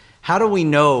said, how do we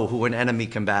know who an enemy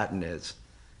combatant is,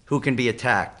 who can be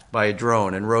attacked by a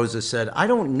drone? And Rosa said, I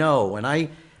don't know, and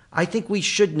I think we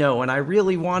should know, and I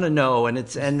really want to know. And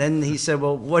then he said,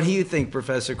 well, what do you think,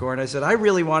 Professor Korn? I said, I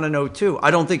really want to know too. I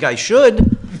don't think I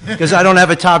should, because I don't have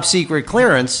a top secret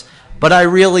clearance, but I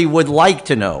really would like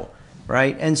to know,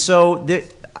 right? And so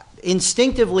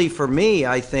instinctively for me,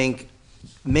 I think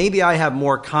maybe I have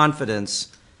more confidence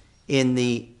in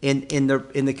the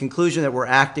conclusion that we're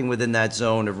acting within that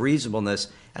zone of reasonableness,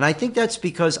 and I think that's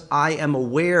because I am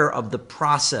aware of the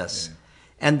process. Yeah.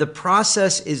 And the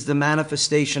process is the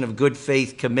manifestation of good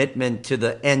faith commitment to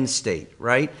the end state,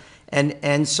 right?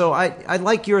 And so I'd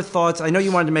like your thoughts. I know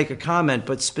you wanted to make a comment,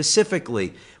 but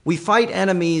specifically, we fight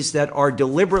enemies that are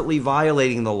deliberately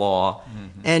violating the law,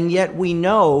 and yet we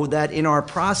know that in our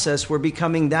process we're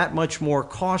becoming that much more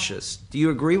cautious. Do you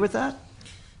agree with that?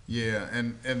 Yeah,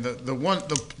 and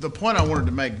the point I wanted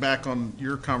to make back on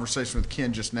your conversation with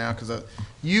Ken just now, because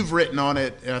you've written on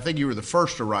it, and I think you were the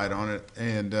first to write on it,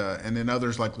 and then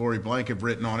others like Lori Blank have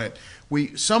written on it.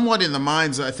 We somewhat in the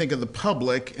minds, I think, of the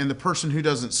public and the person who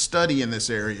doesn't study in this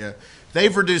area,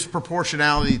 they've reduced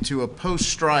proportionality to a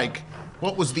post-strike.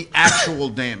 What was the actual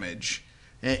damage?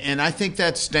 And I think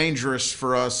that's dangerous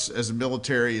for us as a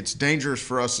military. It's dangerous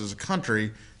for us as a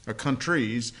country, or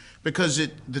countries, because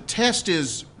the test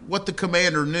is what the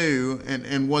commander knew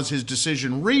and was his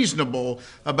decision reasonable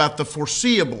about the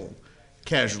foreseeable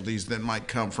casualties that might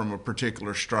come from a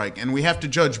particular strike. And we have to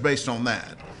judge based on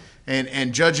that.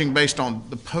 And judging based on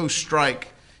the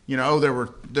post-strike, there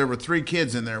were 3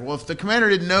 kids in there. Well, if the commander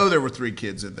didn't know there were 3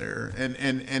 kids in there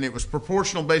and it was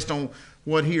proportional based on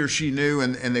what he or she knew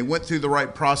and they went through the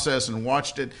right process and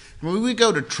watched it, I mean, we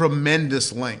go to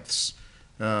tremendous lengths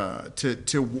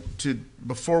to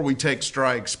before we take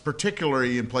strikes,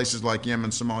 particularly in places like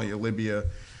Yemen, Somalia, Libya,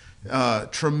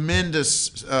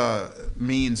 tremendous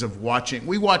means of watching.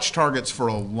 We watch targets for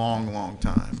a long, long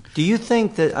time. Do you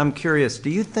think that, I'm curious, do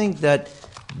you think that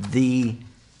the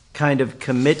kind of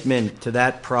commitment to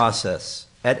that process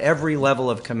at every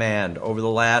level of command over the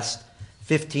last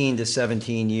 15 to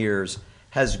 17 years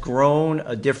has grown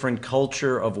a different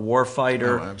culture of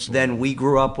warfighter than we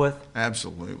grew up with?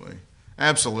 Absolutely.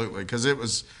 Absolutely. Because it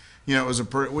was, it was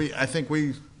I think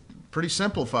we pretty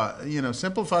simplified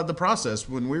the process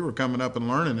when we were coming up and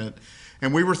learning it.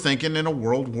 And we were thinking in a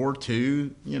World War II,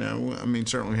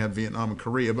 certainly we had Vietnam and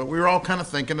Korea, but we were all kind of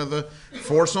thinking of the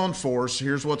force on force.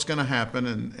 Here's what's going to happen,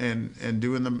 and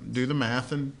do the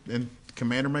math, and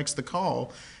commander makes the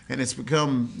call. And it's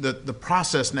become the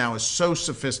process now is so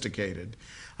sophisticated.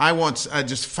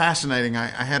 Just fascinating.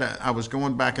 I was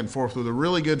going back and forth with a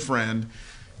really good friend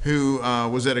who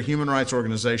was at a human rights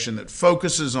organization that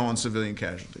focuses on civilian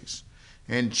casualties.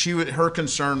 And her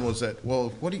concern was that, well,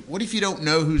 what if you don't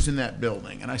know who's in that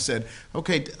building? And I said,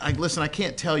 okay, listen, I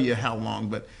can't tell you how long,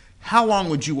 but how long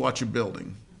would you watch a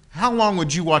building? How long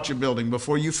would you watch a building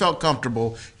before you felt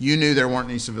comfortable you knew there weren't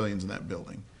any civilians in that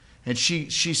building? And she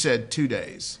said 2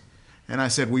 days. And I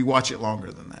said, we watch it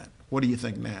longer than that. What do you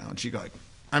think now? And she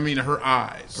her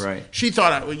eyes. Right. She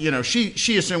thought,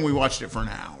 she assumed we watched it for an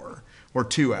hour or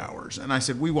 2 hours. And I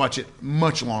said, we watch it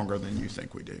much longer than you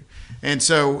think we do. And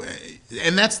so,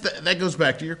 that goes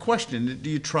back to your question. Do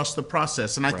you trust the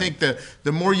process? And I think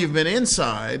the more you've been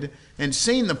inside and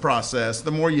seen the process,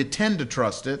 the more you tend to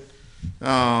trust it.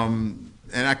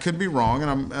 And I could be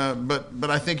wrong, but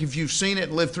I think if you've seen it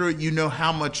and lived through it, you know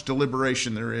how much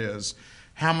deliberation there is,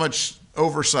 how much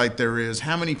oversight there is,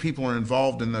 how many people are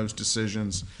involved in those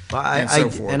decisions, and so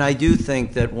forth. And I do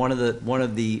think that one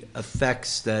of the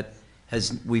effects that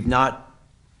we've not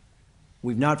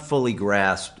fully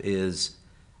grasped is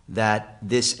that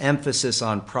this emphasis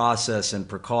on process and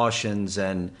precautions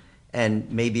and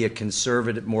maybe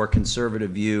a more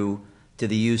conservative view to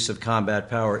the use of combat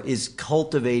power is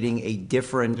cultivating a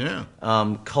different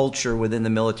culture within the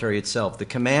military itself. The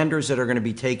commanders that are going to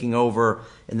be taking over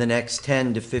in the next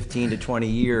 10 to 15 to 20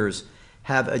 years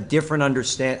have a different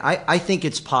understanding. I think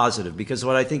it's positive, because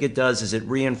what I think it does is it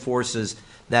reinforces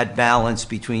that balance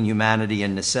between humanity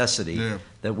and necessity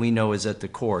that we know is at the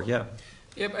core. Yeah.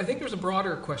 Yeah, I think there's a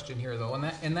broader question here, though,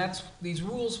 and that's these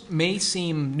rules may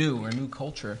seem new or new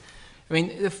culture. I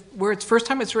mean, where it's first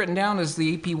time it's written down is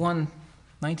the AP 1,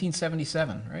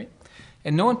 1977, right?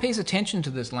 And no one pays attention to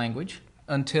this language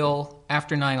until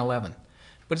after 9/11.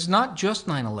 But it's not just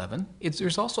 9/11.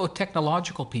 There's also a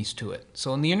technological piece to it.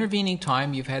 So in the intervening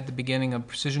time, you've had the beginning of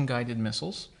precision-guided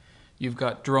missiles. You've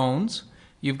got drones.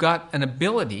 You've got an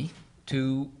ability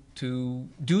to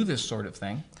do this sort of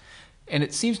thing. And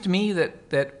it seems to me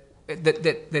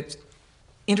that's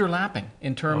interlapping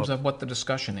in terms of what the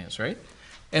discussion is, right?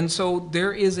 And so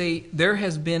there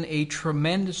has been a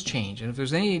tremendous change. And if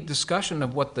there's any discussion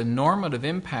of what the normative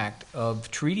impact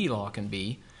of treaty law can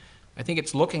be, I think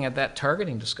it's looking at that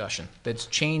targeting discussion that's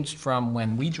changed from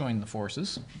when we joined the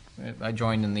forces. I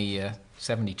joined in the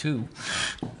 72.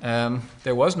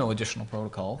 There was no additional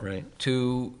protocol. Right.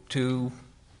 To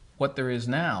what there is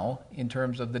now in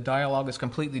terms of the dialogue is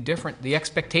completely different. The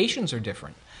expectations are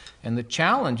different. And the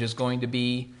challenge is going to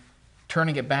be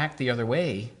turning it back the other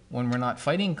way when we're not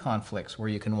fighting conflicts where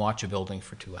you can watch a building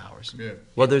for 2 hours. Yeah.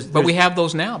 Well, but we have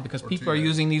those now because people are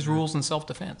using these rules in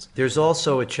self-defense. There's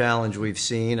also a challenge we've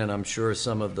seen, and I'm sure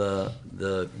some of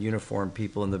the uniformed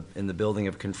people in the building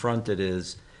have confronted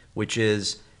which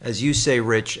is, as you say,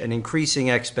 Rich, an increasing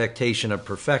expectation of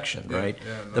perfection, right?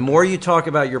 Yeah, the more you talk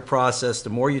about your process, the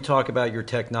more you talk about your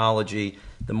technology,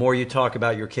 the more you talk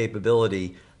about your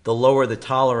capability, the lower the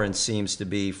tolerance seems to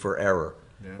be for error.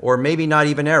 Yeah. Or maybe not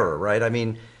even error, right? I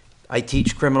mean, I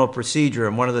teach criminal procedure,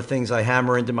 and one of the things I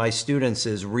hammer into my students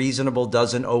is reasonable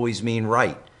doesn't always mean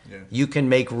right. Yeah. You can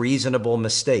make reasonable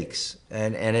mistakes,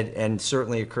 and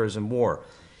certainly occurs in war.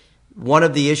 One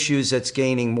of the issues that's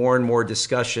gaining more and more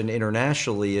discussion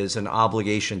internationally is an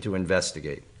obligation to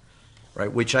investigate,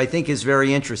 right? Which I think is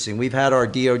very interesting. We've had our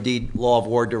DoD Law of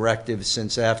War Directive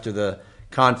since after the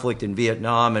conflict in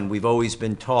Vietnam, and we've always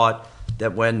been taught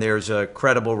that when there's a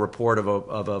credible report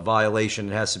of a violation,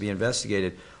 it has to be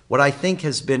investigated. What I think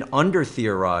has been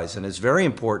under-theorized and is very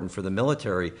important for the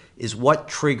military is what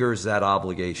triggers that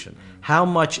obligation. How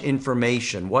much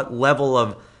information, what level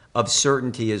of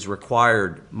certainty is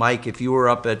required. Mike, if you were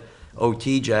up at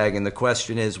OTJAG and the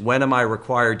question is, when am I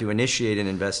required to initiate an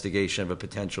investigation of a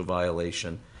potential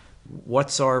violation? What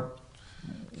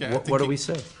do we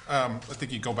say? I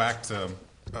think you go back to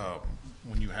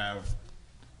when you have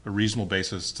a reasonable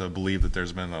basis to believe that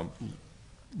there's been a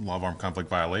law of armed conflict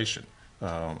violation.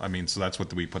 So that's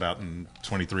what we put out in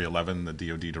 2311, the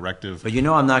DoD directive. But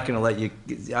I'm not going to let you.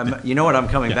 You know what I'm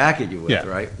coming back at you with,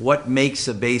 right? What makes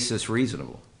a basis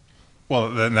reasonable? Well,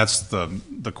 then that's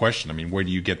the question. I mean, where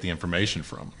do you get the information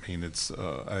from? I mean, it's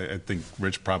I think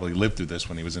Rich probably lived through this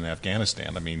when he was in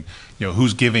Afghanistan. I mean,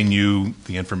 who's giving you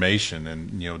the information,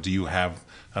 and do you have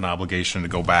an obligation to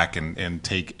go back and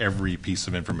take every piece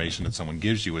of information that someone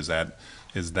gives you? Is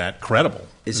that credible?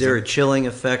 Is there a chilling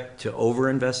effect to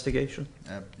over-investigation?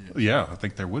 Yeah, I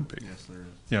think there would be. Yes, there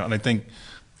is.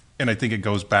 And I think it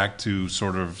goes back to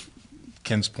sort of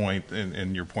Ken's point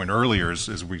and your point earlier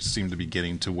is we seem to be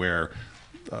getting to where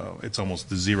it's almost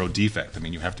the zero defect. I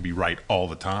mean, you have to be right all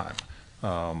the time.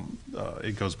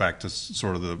 It goes back to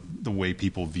sort of the way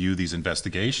people view these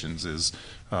investigations is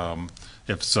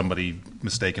if somebody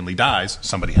mistakenly dies,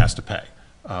 somebody has to pay.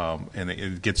 And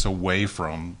it gets away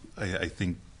from, I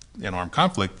think, in armed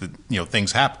conflict that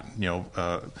things happen.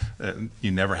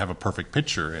 You never have a perfect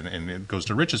picture, and it goes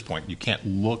to Rich's point. You can't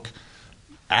look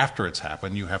after it's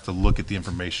happened. You have to look at the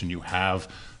information you have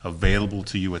available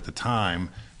to you at the time,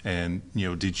 and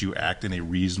did you act in a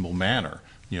reasonable manner?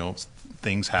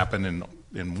 Things happen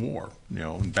in war,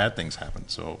 and bad things happen.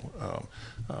 So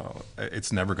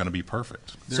it's never going to be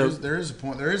perfect. There is a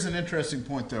point. There is an interesting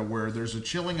point though, where there's a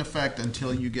chilling effect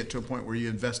until you get to a point where you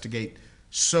investigate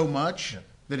so much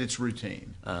that it's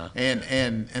routine, and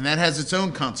that has its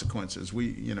own consequences.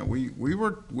 We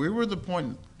were the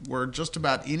point where just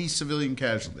about any civilian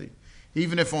casualty,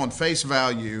 even if on face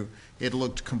value it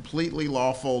looked completely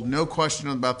lawful, no question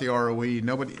about the ROE,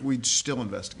 we'd still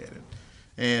investigate it,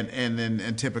 and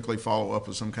then typically follow up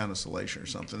with some kind of salation or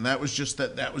something. That was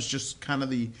just kind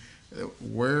of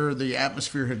where the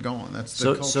atmosphere had gone. That's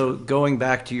the culture. So going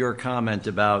back to your comment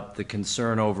about the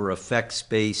concern over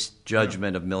effects-based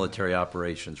judgment of military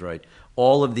operations, right?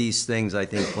 All of these things, I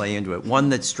think, play into it. One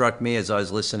that struck me as I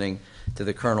was listening to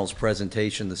the Colonel's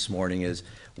presentation this morning is,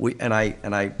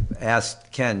 I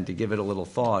asked Ken to give it a little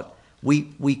thought,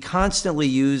 we constantly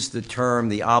use the term,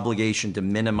 the obligation to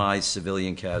minimize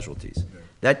civilian casualties.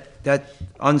 That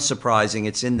unsurprising,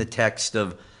 it's in the text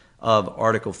of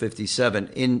Article 57.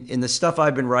 In the stuff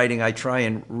I've been writing, I try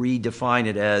and redefine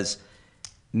it as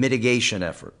mitigation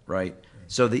effort, right?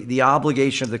 So the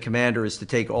obligation of the commander is to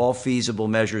take all feasible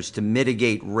measures to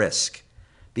mitigate risk.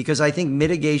 Because I think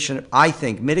mitigation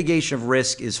of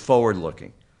risk is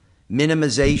forward-looking.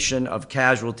 Minimization of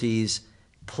casualties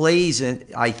plays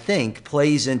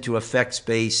into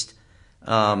effects-based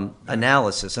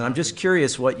analysis. And I'm just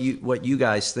curious what you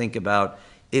guys think about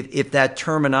if that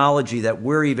terminology that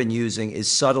we're even using is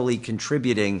subtly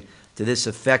contributing to this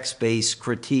effects-based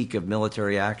critique of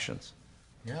military actions.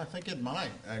 Yeah, I think it might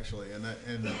actually,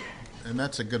 and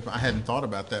that's a good. I hadn't thought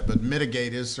about that, but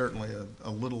mitigate is certainly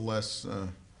a little less.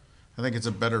 I think it's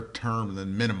a better term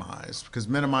than minimize, because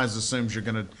minimize assumes you're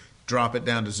going to drop it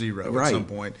down to zero at some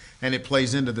point, and it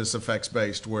plays into this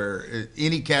effects-based where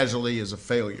any casualty is a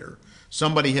failure.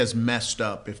 Somebody has messed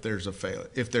up if there's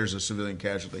a civilian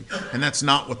casualty, and that's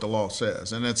not what the law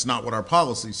says, and that's not what our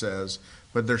policy says.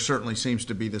 But there certainly seems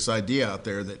to be this idea out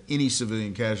there that any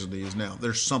civilian casualty is now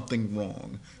there's something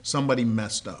wrong, somebody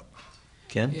messed up.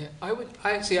 Ken? Yeah,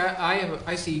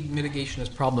 I see mitigation as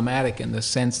problematic in the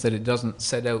sense that it doesn't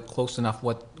set out close enough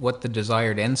what the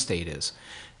desired end state is,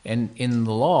 and in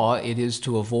the law it is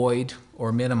to avoid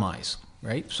or minimize.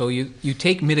 Right? So you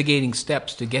take mitigating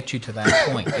steps to get you to that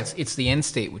point. It's the end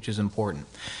state which is important.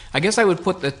 I guess I would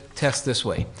put the test this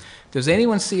way. Does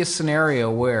anyone see a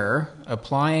scenario where,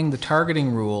 applying the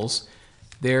targeting rules,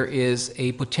 there is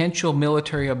a potential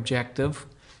military objective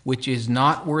which is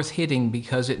not worth hitting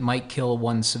because it might kill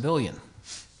one civilian?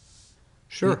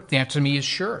 Sure. The answer to me is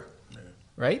sure.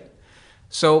 Right?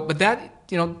 So, but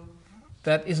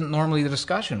that isn't normally the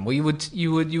discussion. Well, you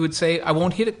would say, I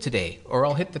won't hit it today, or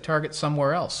I'll hit the target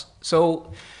somewhere else.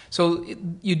 So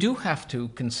you do have to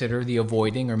consider the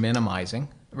avoiding or minimizing,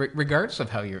 regardless of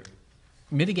how you're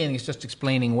mitigating. Is just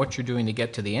explaining what you're doing to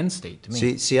get to the end state. To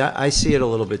me, See, I see it a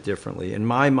little bit differently. In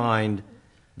my mind,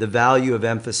 the value of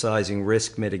emphasizing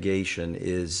risk mitigation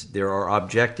is there are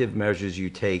objective measures you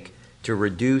take to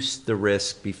reduce the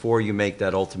risk before you make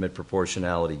that ultimate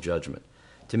proportionality judgment.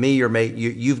 To me,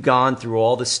 you've gone through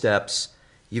all the steps,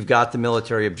 you've got the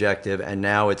military objective, and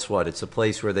now it's what? It's a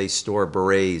place where they store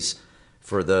berets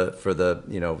for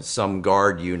the some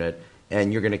guard unit,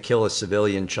 and you're going to kill a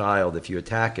civilian child if you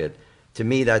attack it. To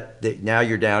me, that now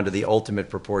you're down to the ultimate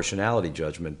proportionality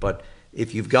judgment. But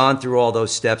if you've gone through all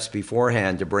those steps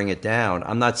beforehand to bring it down,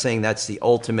 I'm not saying that's the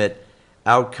ultimate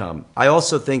outcome. I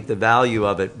also think the value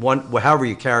of it, however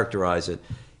you characterize it,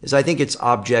 is I think it's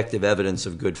objective evidence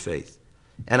of good faith.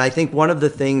 And I think one of the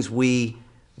things we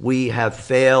have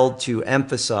failed to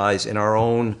emphasize in our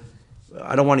own,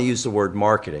 I don't want to use the word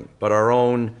marketing, but our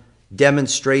own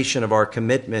demonstration of our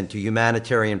commitment to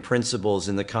humanitarian principles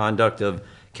in the conduct of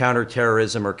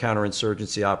counterterrorism or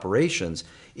counterinsurgency operations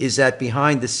is that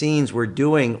behind the scenes we're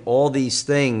doing all these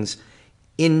things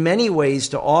in many ways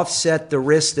to offset the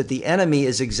risk that the enemy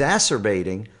is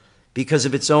exacerbating because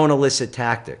of its own illicit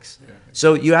tactics.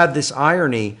 So you have this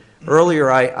irony.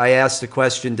 Earlier I asked the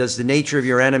question, does the nature of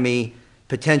your enemy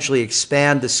potentially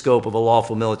expand the scope of a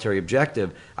lawful military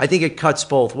objective? I think it cuts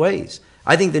both ways.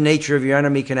 I think the nature of your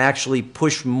enemy can actually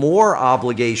push more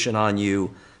obligation on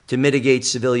you to mitigate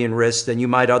civilian risk than you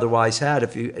might otherwise have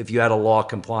if you had a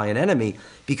law-compliant enemy,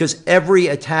 because every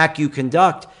attack you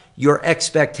conduct, your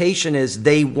expectation is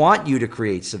they want you to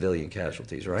create civilian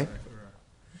casualties, right?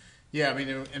 Yeah, I mean,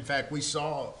 in fact, we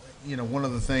saw, one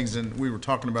of the things, and we were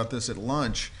talking about this at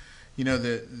lunch,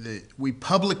 we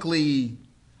published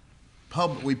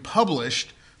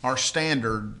our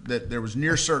standard that there was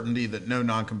near certainty that no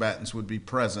non-combatants would be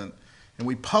present. And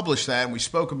we published that, and we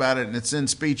spoke about it, and it's in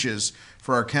speeches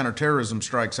for our counterterrorism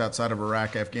strikes outside of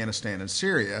Iraq, Afghanistan, and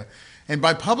Syria. And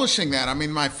by publishing that, I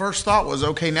mean, my first thought was,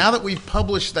 okay, now that we've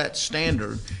published that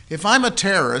standard, if I'm a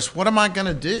terrorist, what am I going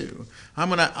to do? I'm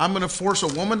going to force a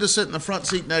woman to sit in the front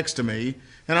seat next to me,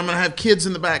 and I'm going to have kids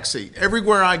in the back seat.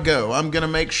 Everywhere I go, I'm going to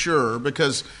make sure,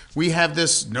 because we have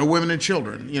this no women and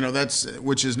children,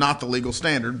 which is not the legal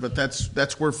standard, but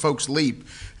that's where folks leap.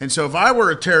 And so if I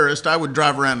were a terrorist, I would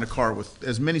drive around in a car with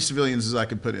as many civilians as I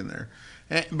could put in there,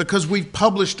 because we've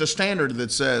published a standard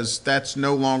that says that's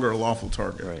no longer a lawful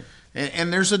target. Right.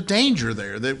 And there's a danger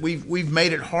there that we've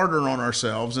made it harder on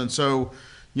ourselves, and so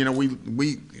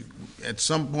we at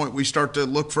some point we start to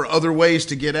look for other ways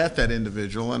to get at that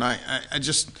individual. And I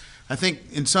think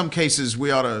in some cases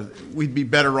we'd be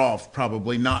better off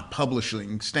probably not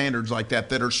publishing standards like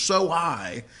that are so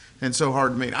high and so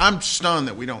hard to meet. I'm stunned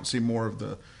that we don't see more of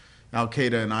the Al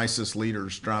Qaeda and ISIS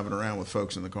leaders driving around with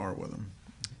folks in the car with them.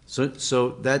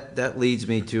 So that leads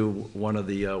me to one of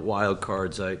the wild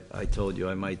cards I told you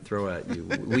I might throw at you.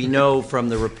 We know from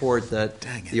the report that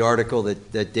the article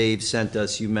that Dave sent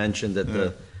us, you mentioned that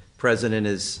the president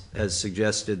has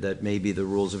suggested that maybe the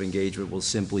rules of engagement will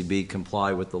simply be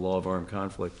comply with the law of armed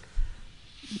conflict.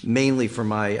 Mainly for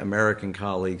my American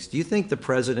colleagues, do you think the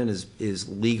president is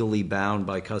legally bound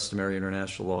by customary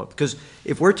international law? Because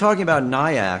if we're talking about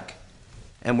NIAC,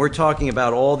 and we're talking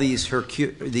about all these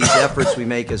efforts we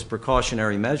make as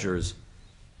precautionary measures,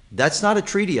 that's not a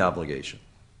treaty obligation,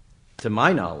 to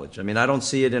my knowledge. I mean, I don't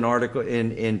see it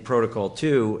in Protocol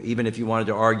 2, even if you wanted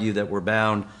to argue that we're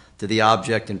bound to the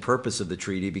object and purpose of the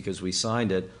treaty because we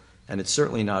signed it, and it's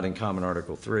certainly not in Common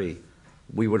Article 3.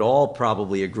 We would all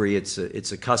probably agree it's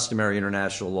a customary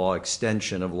international law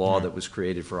extension of law that was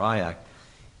created for IAC.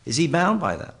 Is he bound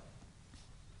by that?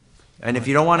 And if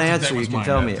you don't want to answer, you can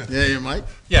tell me it. Yeah, you might.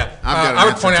 Yeah, I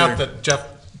would point out that Jeff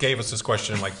gave us this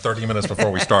question like 30 minutes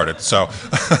before we started. So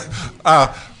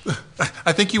I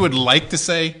think you would like to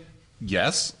say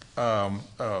yes,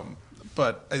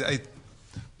 but I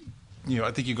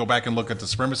think you go back and look at the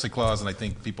Supremacy Clause, and I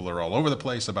think people are all over the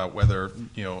place about whether,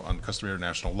 on customary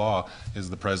international law, is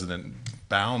the president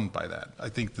bound by that. I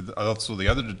think that also the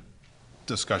other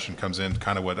discussion comes in,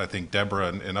 kind of what I think Deborah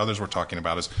and others were talking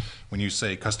about, is when you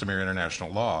say customary international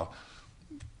law,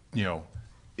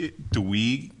 do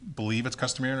we believe it's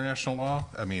customary international law?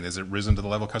 I mean, has it risen to the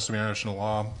level of customary international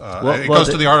law? It goes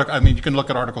to the article. I mean, you can look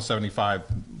at Article 75,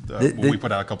 what we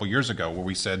put out a couple years ago, where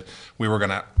we said we were going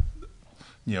to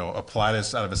apply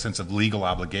this out of a sense of legal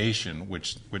obligation,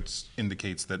 which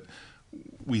indicates that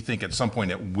we think at some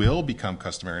point it will become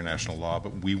customary international law,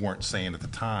 but we weren't saying at the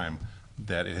time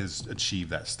that it has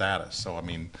achieved that status. So, I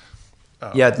mean...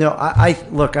 I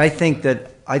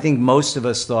think most of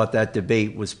us thought that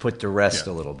debate was put to rest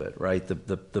a little bit, right?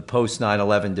 The post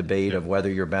 9/11 debate of whether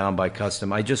you're bound by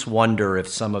custom. I just wonder if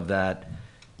some of that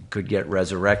could get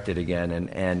resurrected again,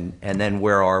 and then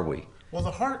where are we? Well,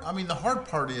 the hard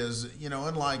part is,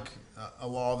 unlike a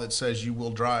law that says you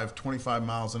will drive 25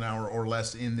 miles an hour or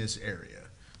less in this area,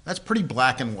 that's pretty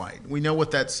black and white. We know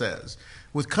what that says.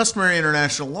 With customary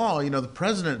international law, the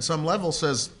president at some level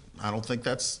says, I don't think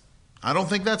that's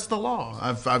the law.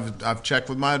 I've checked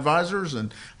with my advisors,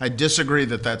 and I disagree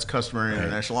that that's customary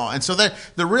international law. And so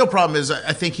the real problem is,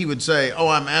 I think he would say, "Oh,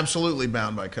 I'm absolutely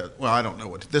bound by." Well, I don't know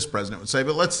what this president would say,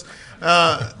 but let's.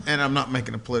 And I'm not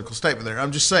making a political statement there.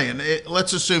 I'm just saying,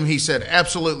 let's assume he said,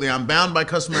 "Absolutely, I'm bound by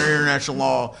customary international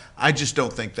law. I just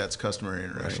don't think that's customary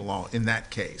international law in that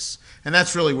case." And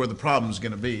that's really where the problem is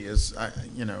going to be, is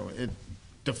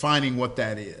defining what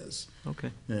that is.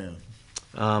 Okay. Yeah.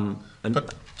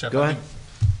 But Jeff, go ahead.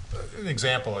 An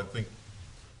example, I think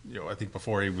I think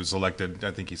before he was elected,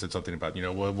 I think he said something about,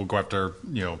 we'll go after,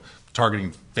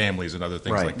 targeting families and other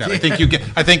things Right. like that.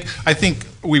 I think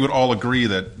we would all agree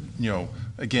that,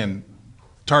 again,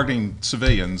 targeting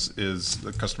civilians is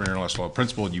the customary international law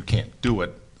principle, and you can't do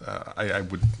it.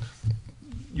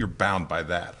 You're bound by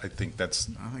that. I think it's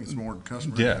more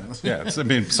customary. Yeah.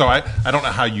 So I don't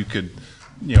know how you could,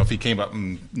 if he came up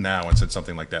now and said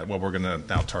something like that, well, we're going to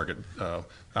now target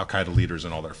Al-Qaeda leaders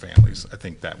and all their families. I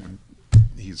think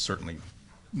he's certainly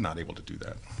not able to do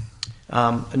that.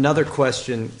 Another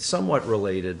question, somewhat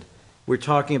related. We're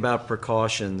talking about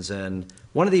precautions, and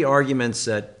one of the arguments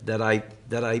that I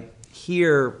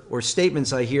hear, or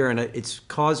statements I hear, and it's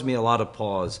caused me a lot of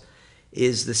pause,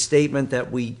 is the statement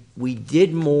that we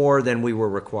did more than we were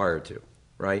required to,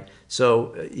 right?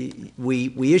 So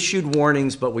we issued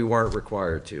warnings, but we weren't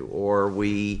required to, or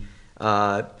we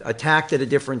attacked at a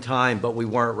different time, but we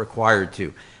weren't required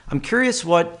to. I'm curious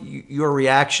what your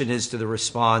reaction is to the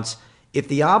response. If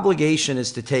the obligation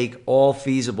is to take all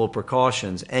feasible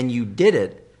precautions and you did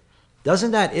it,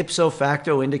 doesn't that ipso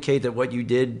facto indicate that what you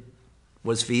did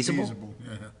was feasible? Feasible,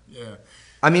 yeah.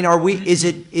 I mean, and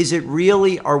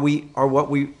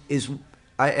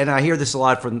I hear this a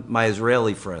lot from my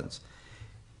Israeli friends.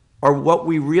 Are what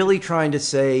we really trying to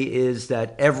say is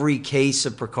that every case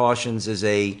of precautions is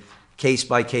a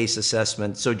case-by-case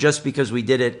assessment? So just because we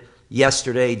did it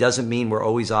yesterday doesn't mean we're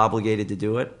always obligated to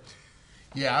do it?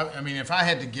 Yeah, I mean, if I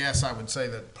had to guess, I would say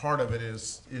that part of it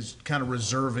is kind of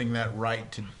reserving that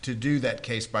right to do that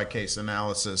case-by-case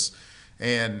analysis.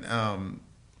 And,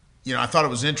 I thought it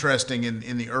was interesting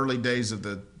in the early days of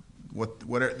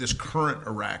this current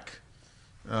Iraq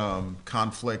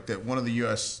conflict that one of the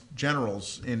U.S.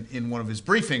 generals in one of his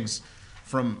briefings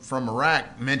from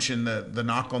Iraq mentioned the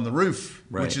knock on the roof,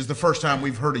 right, which is the first time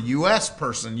we've heard a U.S.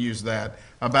 person use that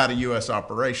about a U.S.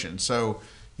 operation. So,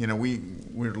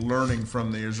 we're learning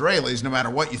from the Israelis. No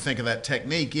matter what you think of that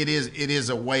technique, it is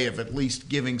a way of at least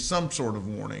giving some sort of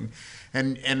warning.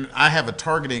 And I have a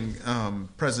targeting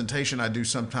presentation I do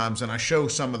sometimes, and I show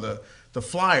some of the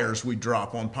flyers we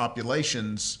drop on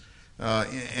populations,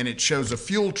 and it shows a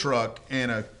fuel truck and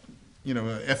a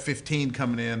F-15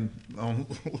 coming in on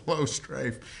low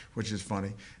strafe, which is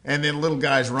funny, and then little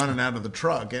guys running out of the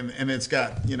truck, and it's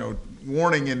got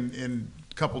warning in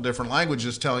a couple different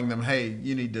languages telling them, hey,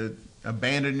 you need to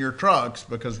abandon your trucks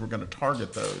because we're going to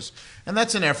target those. And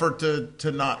that's an effort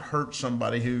to not hurt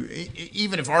somebody who,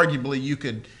 even if arguably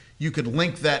you could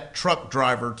link that truck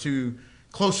driver to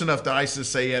close enough to ISIS,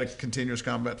 say he had a continuous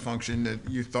combat function that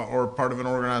you thought, or part of an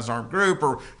organized armed group,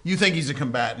 or you think he's a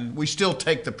combatant, we still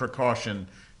take the precaution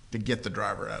to get the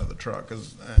driver out of the truck.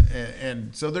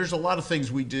 And so there's a lot of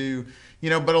things we do,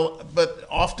 but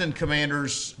often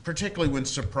commanders, particularly when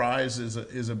surprise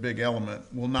is a big element,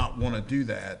 will not want to do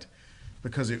that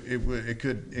because it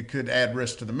could add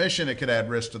risk to the mission, it could add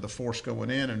risk to the force going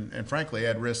in, and frankly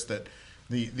add risk that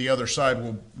the other side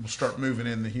will start moving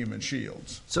in the human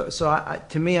shields. So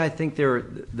to me, I think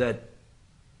that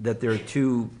there are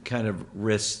two kind of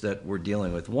risks that we're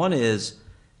dealing with. One is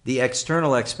the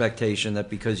external expectation that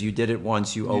because you did it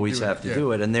once, you always have to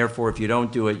do it, and therefore if you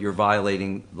don't do it, you're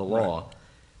violating the law, right,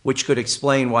 which could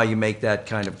explain why you make that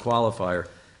kind of qualifier.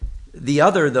 The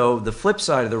other, though, the flip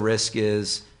side of the risk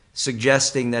is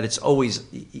suggesting that it's always,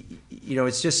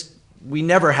 it's just, we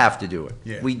never have to do it.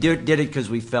 Yeah. We did it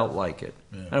because we felt like it.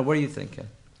 Yeah. What do you think, Ken?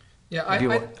 Yeah,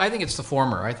 I think it's the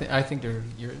former. I think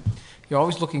you're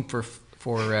always looking for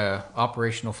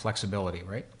operational flexibility,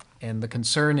 right? And the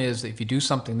concern is that if you do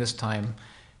something this time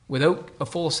without a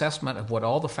full assessment of what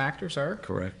all the factors are,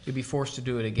 correct, you'll be forced to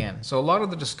do it again. So a lot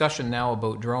of the discussion now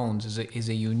about drones is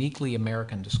a uniquely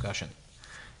American discussion,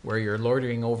 where you're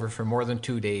loitering over for more than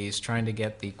 2 days trying to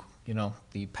get the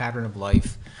pattern of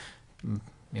life,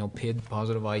 PID,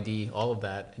 positive ID, all of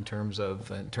that in terms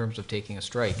of taking a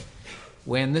strike.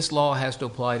 When this law has to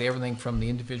apply to everything from the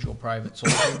individual private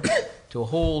soldier to a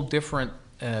whole different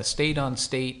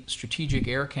state-on-state strategic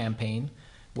air campaign,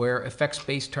 where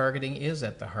effects-based targeting is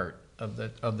at the heart of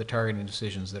the targeting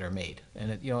decisions that are made.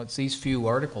 And it's these few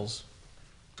articles.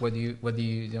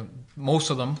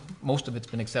 Most of it's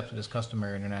been accepted as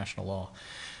customary international law,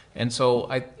 and so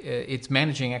it's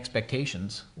managing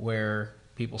expectations where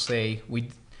people say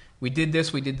we did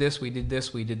this, we did this, we did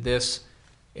this, we did this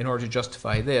in order to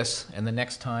justify this, and the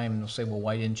next time they'll say, well,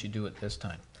 why didn't you do it this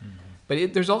time? Mm-hmm.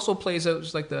 But there's also plays out,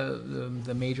 just like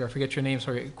the major, I forget your name,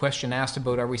 sorry, question asked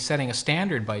about, are we setting a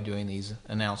standard by doing these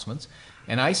announcements?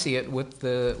 And I see it with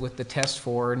the test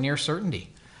for near certainty.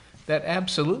 That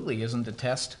absolutely isn't a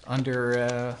test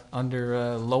under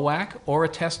LOAC or a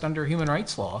test under human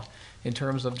rights law in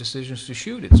terms of decisions to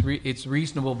shoot. It's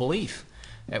reasonable belief.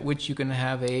 at which you can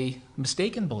have a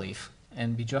mistaken belief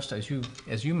and be just as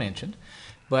you mentioned.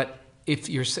 But if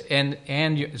you're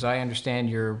as I understand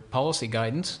your policy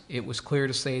guidance, it was clear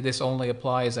to say this only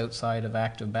applies outside of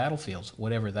active battlefields,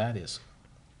 whatever that is.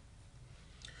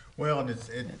 Well, and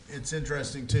it's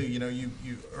interesting too. You know,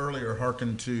 you earlier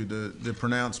hearkened to the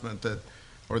pronouncement that,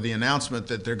 or the announcement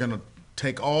that they're going to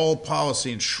take all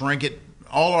policy and shrink it,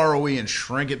 all ROE, and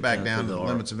shrink it back down to the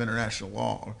limits of international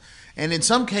law. And in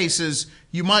some cases,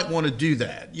 you might want to do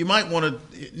that. You might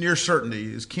want to, near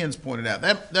certainty, as Ken's pointed out,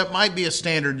 that might be a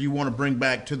standard you want to bring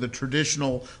back to the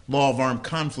traditional law of armed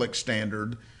conflict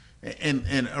standard,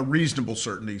 and a reasonable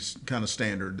certainty kind of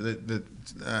standard.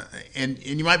 And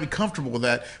you might be comfortable with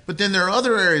that. But then there are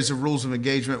other areas of rules of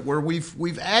engagement where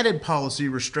we've added policy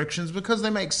restrictions because they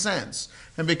make sense,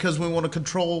 and because we want to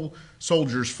control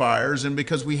soldiers' fires, and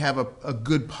because we have a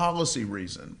good policy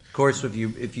reason. Of course,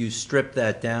 if you strip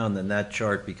that down, then that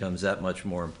chart becomes that much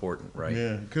more important, right?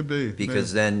 Yeah, it could be.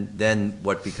 Because then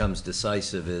what becomes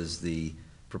decisive is the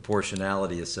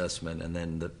proportionality assessment, and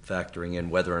then the factoring in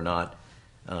whether or not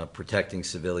protecting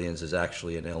civilians is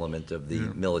actually an element of the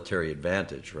military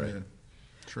advantage, right? Yeah.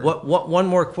 True. One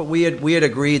more. We had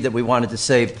agreed that we wanted to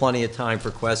save plenty of time for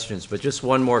questions, but just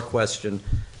one more question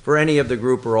for any of the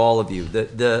group or all of you.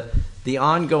 The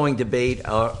ongoing debate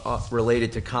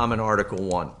related to Common Article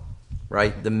 1,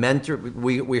 right? The mentor.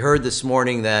 We heard this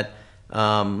morning that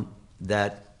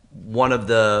that one of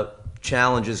the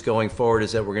challenges going forward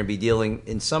is that we're going to be dealing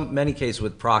in many cases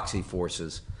with proxy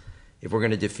forces if we're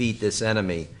going to defeat this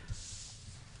enemy.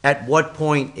 At what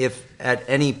point, if at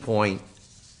any point,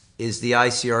 is the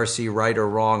ICRC right or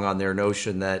wrong on their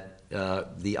notion that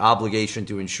the obligation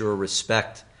to ensure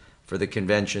respect for the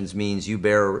conventions means you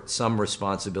bear some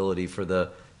responsibility for the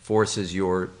forces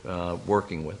you're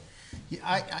working with?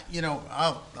 Yeah,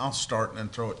 I'll start and then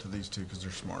throw it to these two because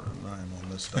they're smarter than I am on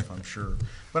this stuff, I'm sure.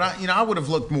 But I would have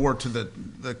looked more to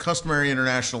the customary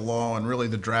international law and really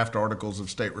the draft articles of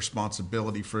state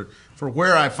responsibility for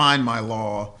where I find my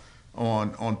law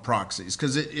on proxies,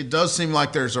 because it does seem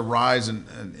like there's a rise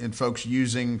in folks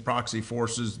using proxy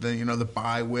forces, the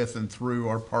by, with, and through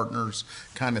our partners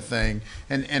kind of thing.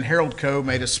 And Harold Koh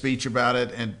made a speech about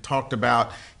it and talked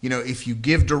about, if you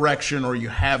give direction or you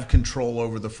have control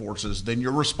over the forces, then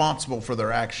you're responsible for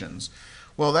their actions.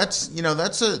 Well,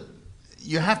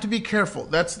 you have to be careful.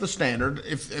 That's the standard.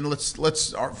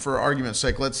 Let's for argument's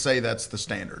sake, let's say that's the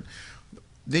standard.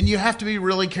 Then you have to be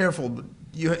really careful.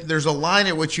 There's a line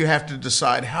at which you have to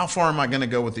decide, how far am I going to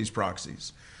go with these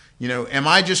proxies? Am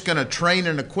I just going to train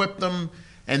and equip them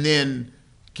and then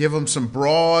give them some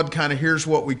broad kind of, here's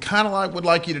what we kind of would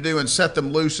like you to do, and set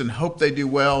them loose and hope they do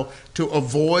well to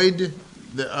avoid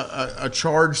a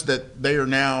charge that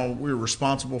we're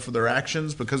responsible for their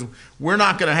actions, because we're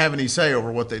not going to have any say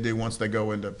over what they do once they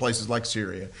go into places like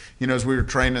Syria. As we were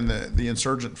training the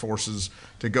insurgent forces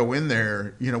to go in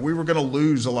there, we were going to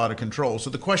lose a lot of control. So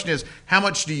the question is, how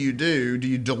much do you do? Do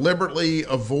you deliberately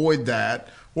avoid that,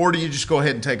 or do you just go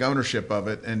ahead and take ownership of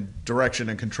it and direction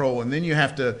and control? And then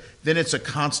then it's a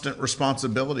constant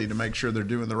responsibility to make sure they're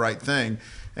doing the right thing,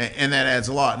 and that adds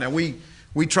a lot. Now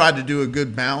we tried to do a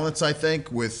good balance, I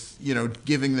think, with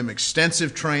giving them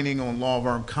extensive training on law of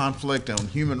armed conflict, on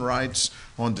human rights,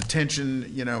 on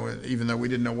detention. Even though we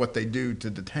didn't know what they do to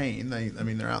detain,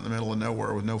 they're out in the middle of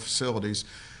nowhere with no facilities.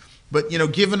 But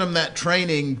giving them that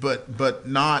training, but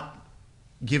not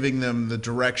giving them the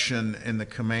direction and the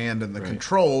command and the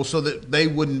control, so that they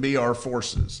wouldn't be our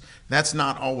forces. That's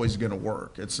not always going to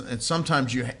work. It's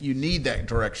sometimes you need that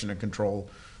direction and control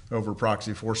over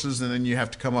proxy forces, and then you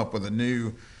have to come up with a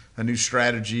new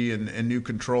strategy and new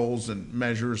controls and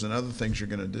measures and other things you're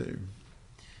going to do.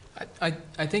 I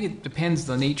think it depends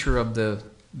the nature of the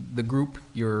group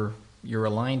you're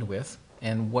aligned with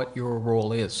and what your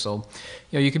role is. So,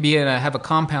 you could have a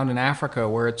compound in Africa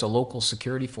where it's a local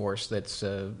security force that's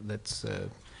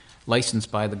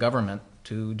licensed by the government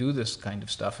to do this kind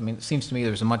of stuff. It seems to me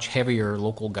there's a much heavier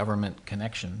local government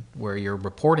connection where you're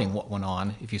reporting what went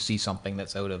on if you see something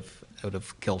that's out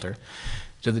of kilter.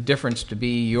 So the difference to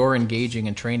be you're engaging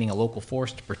and training a local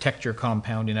force to protect your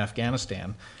compound in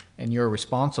Afghanistan, and you're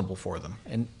responsible for them.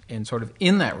 And sort of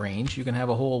in that range, you can have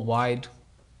a whole wide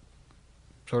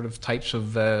sort of types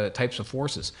of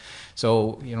forces.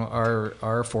 So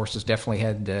our forces definitely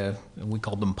had we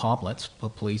called them POMLETs,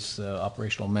 police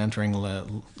operational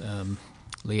mentoring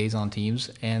liaison teams,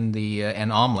 and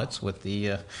OMLETs with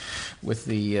the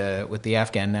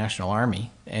Afghan National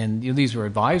Army, and these were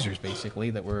advisors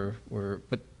basically that were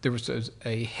but there was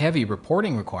a heavy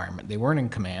reporting requirement. They weren't in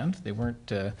command. They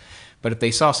weren't, but if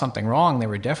they saw something wrong, they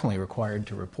were definitely required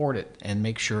to report it and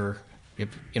make sure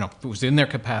if it was in their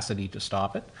capacity to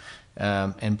stop it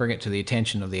and bring it to the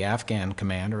attention of the Afghan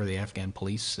commander or the Afghan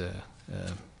police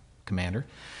commander.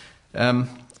 And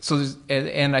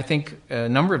I think a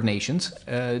number of nations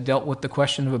dealt with the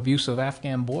question of abuse of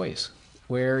Afghan boys,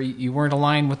 where you weren't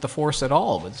aligned with the force at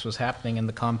all, but this was happening in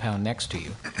the compound next to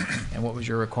you. And what was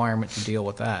your requirement to deal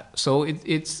with that? So I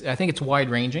think it's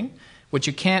wide-ranging. What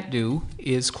you can't do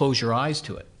is close your eyes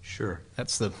to it. Sure.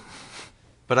 That's the...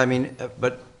 But I mean,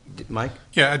 Mike?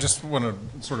 Yeah, I just want to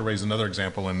sort of raise another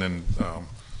example, and then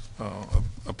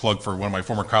a plug for one of my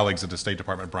former colleagues at the State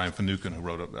Department, Brian Finucane, who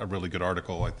wrote a really good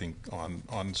article, I think,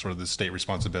 on sort of the state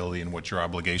responsibility and what your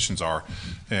obligations are.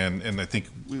 And I think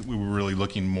we were really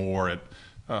looking more at,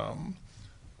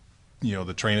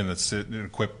 the training and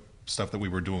equip stuff that we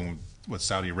were doing with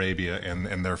Saudi Arabia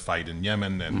and their fight in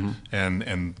Yemen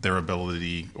and their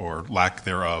ability or lack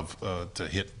thereof to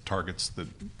hit targets that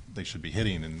they should be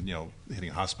hitting, and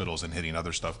hitting hospitals and hitting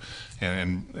other stuff.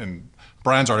 And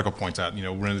Brian's article points out,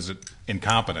 when is it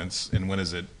incompetence and when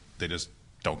is it they just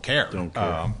don't care?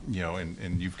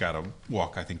 And you've got to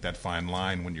walk, I think, that fine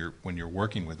line when you're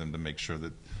working with them to make sure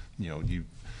that you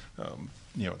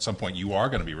at some point you are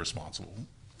going to be responsible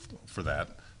for that.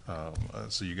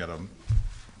 So you got to.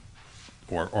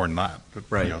 Or not, but,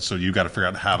 right? So you got to figure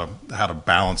out how to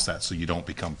balance that, so you don't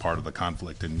become part of the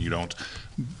conflict and you don't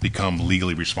become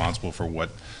legally responsible for what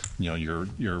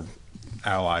your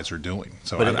allies are doing.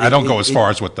 So I don't go as far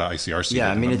as what the ICRC. Yeah,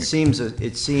 I mean, it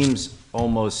seems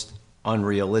almost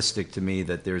unrealistic to me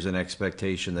that there's an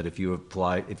expectation that if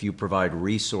you provide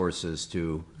resources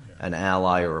to an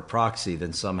ally or a proxy,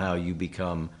 then somehow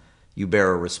you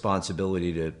bear a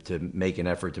responsibility to make an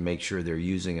effort to make sure they're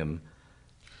using them.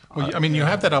 Well, I mean, you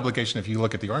have that obligation if you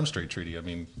look at the Arms Trade Treaty. I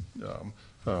mean,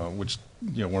 which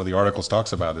one of the articles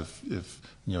talks about if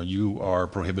you are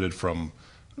prohibited from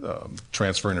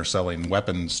transferring or selling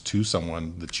weapons to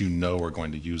someone that are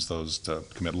going to use those to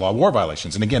commit war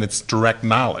violations. And again, it's direct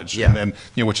knowledge, and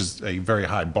which is a very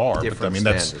high bar. But I mean,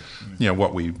 that's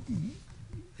what we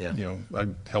I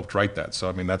helped write that. So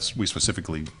I mean, we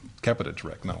specifically kept it at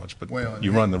direct knowledge. But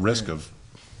you run the risk of.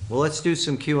 Well, let's do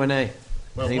some Q&A.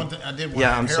 Well, one thing I did want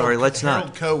I'm sorry, let's not.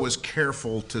 Harold Coe was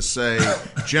careful to say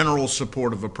general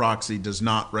support of a proxy does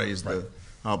not raise the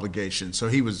obligation. So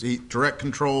he direct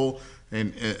control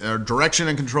and direction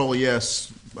and control,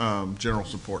 yes. General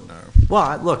support, no.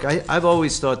 Well, look, I've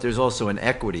always thought there's also an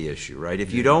equity issue, right?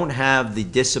 If you don't have the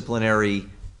disciplinary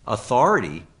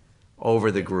authority over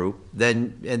the group,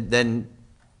 then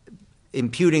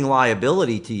imputing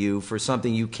liability to you for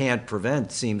something you can't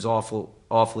prevent seems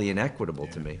awfully inequitable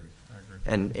to me.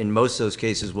 And in most of those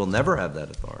cases, we'll never have that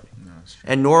authority. No,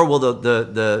 and nor will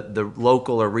the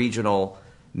local or regional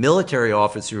military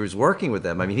officer who's working with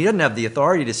them. I mean, he doesn't have the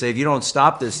authority to say, if you don't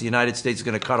stop this, the United States is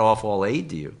going to cut off all aid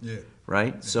to you. Yeah.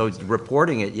 Right? Yeah, so exactly.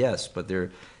 Reporting it, yes, but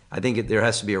I think there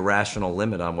has to be a rational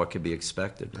limit on what could be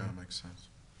expected. That makes sense.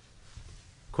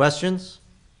 Questions?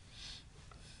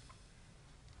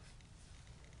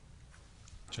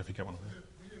 Jeff, you got one?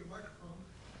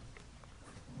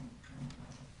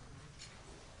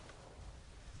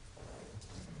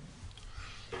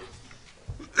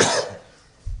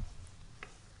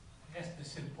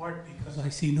 Part because I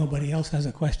see nobody else has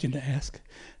a question to ask.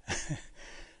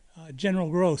 General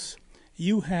Gross,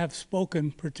 you have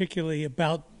spoken particularly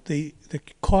about the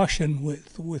caution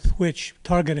with which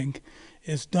targeting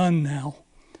is done now,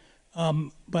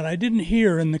 but I didn't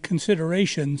hear in the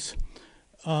considerations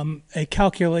a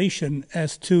calculation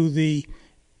as to the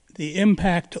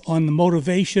impact on the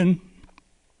motivation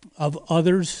of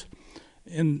others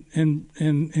in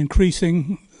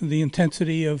increasing the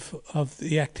intensity of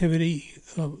the activity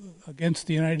against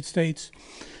the United States,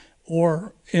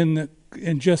 or in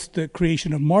just the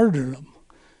creation of martyrdom,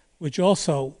 which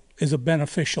also is a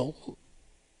beneficial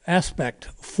aspect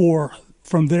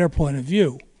from their point of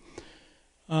view.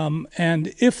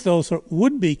 And if those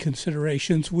would be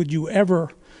considerations, would you ever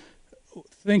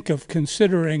think of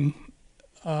considering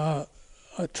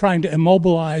trying to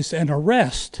immobilize and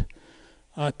arrest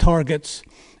targets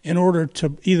in order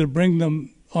to either bring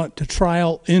them to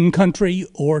trial in country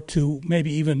or to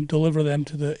maybe even deliver them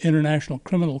to the International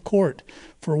Criminal Court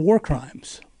for war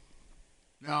crimes?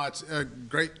 No, it's a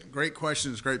great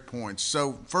questions, great points.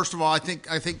 So first of all, I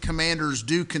think commanders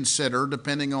do consider,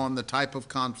 depending on the type of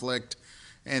conflict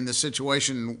and the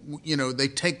situation, they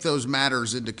take those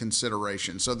matters into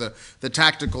consideration. So the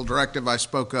tactical directive I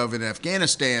spoke of in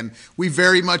Afghanistan, we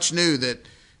very much knew that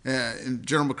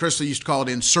General McChrystal used to call it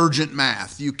insurgent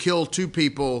math. You kill 2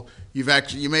 people, you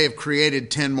may have created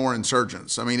 10 more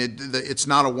insurgents. I mean, it's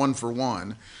not a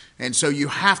 1-for-1. And so you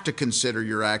have to consider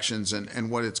your actions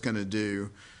and what it's going to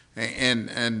do. And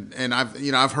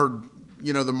I've heard,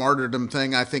 the martyrdom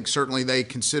thing. I think certainly they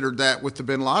considered that with the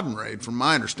bin Laden raid, from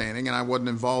my understanding, and I wasn't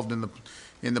involved in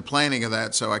the planning of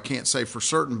that, so I can't say for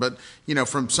certain. But,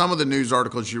 from some of the news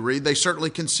articles you read, they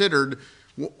certainly considered,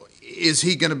 is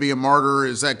he going to be a martyr?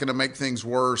 Is that going to make things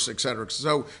worse, et cetera?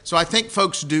 So I think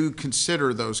folks do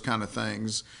consider those kind of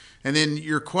things. And then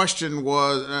your question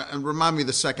was, remind me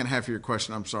the second half of your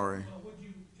question, I'm sorry. Would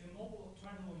you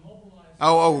try to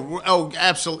immobilize? Oh,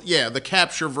 absolutely. Yeah, the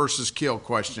capture versus kill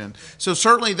question. So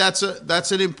certainly that's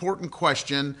an important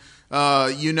question.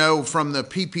 From the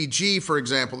PPG, for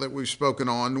example, that we've spoken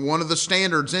on, one of the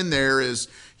standards in there is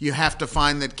you have to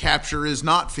find that capture is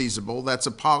not feasible. That's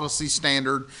a policy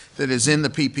standard that is in the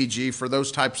PPG for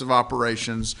those types of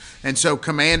operations. And so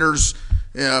commanders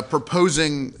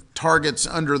proposing targets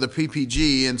under the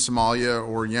PPG in Somalia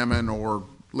or Yemen or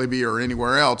Libya or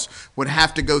anywhere else would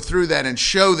have to go through that and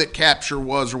show that capture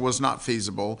was or was not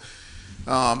feasible.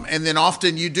 And then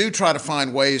often you do try to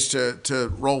find ways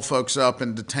to roll folks up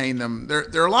and detain them.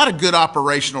 There are a lot of good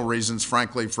operational reasons,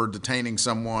 frankly, for detaining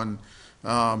someone,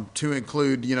 to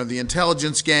include, the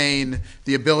intelligence gain,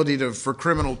 the ability for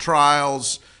criminal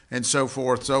trials, and so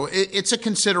forth. So it's a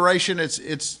consideration.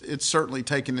 It's certainly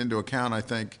taken into account, I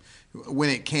think, when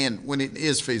it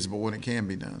is feasible, when it can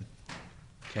be done.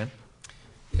 Ken?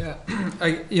 Yeah,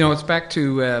 it's back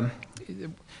to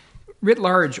writ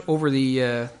large over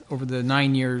the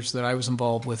 9 years that I was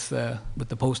involved with the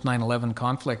post 9/11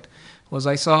 conflict. Was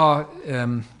I saw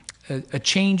a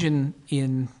change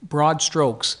in broad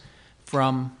strokes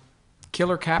from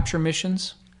kill or capture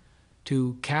missions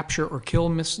to capture or kill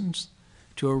missions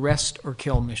to arrest or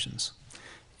kill missions,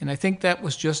 and I think that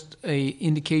was just a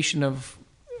indication of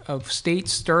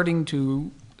states starting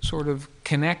to sort of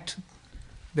connect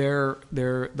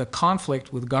the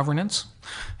conflict with governance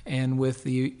and with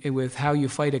how you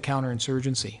fight a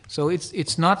counterinsurgency. So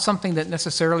it's not something that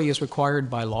necessarily is required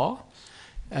by law,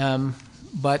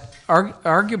 but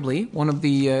arguably one of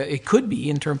the it could be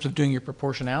in terms of doing your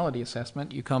proportionality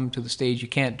assessment. You come to the stage you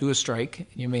can't do a strike.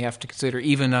 You may have to consider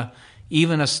even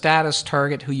a status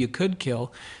target who you could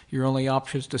kill. Your only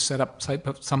option is to set up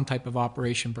some type of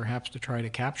operation, perhaps to try to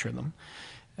capture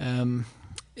them.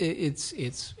 It's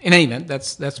in any event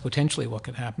that's potentially what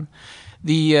could happen.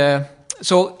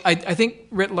 So I think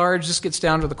writ large this gets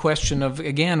down to the question of,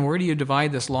 again, where do you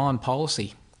divide this law and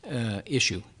policy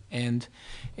issue? And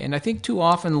I think too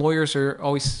often lawyers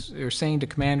are saying to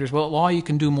commanders, well, law you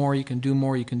can do more, you can do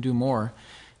more, you can do more.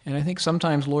 And I think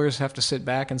sometimes lawyers have to sit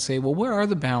back and say, well, where are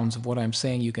the bounds of what I'm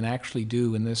saying you can actually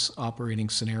do in this operating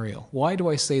scenario? Why do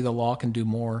I say the law can do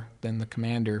more than the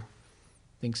commander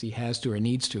thinks he has to or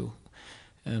needs to?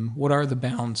 What are the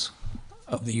bounds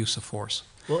of the use of force?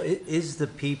 Well, is the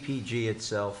PPG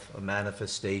itself a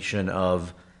manifestation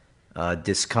of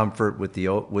discomfort with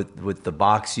the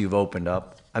box you've opened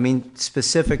up? I mean,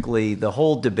 specifically, the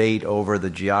whole debate over the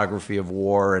geography of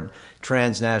war and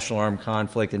transnational armed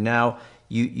conflict, and now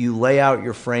you lay out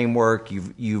your framework.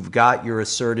 You've got your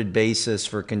asserted basis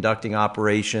for conducting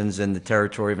operations in the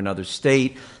territory of another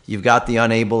state. You've got the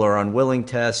unable or unwilling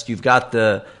test. You've got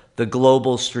the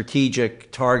global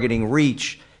strategic targeting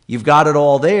reach. You've got it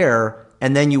all there,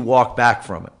 and then you walk back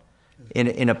from it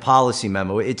in a policy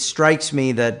memo. It strikes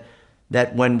me that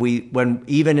when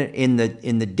even in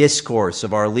the discourse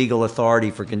of our legal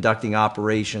authority for conducting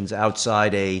operations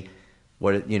outside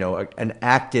an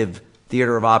active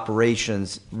theater of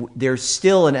operations, there's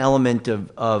still an element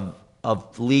of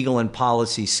legal and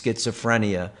policy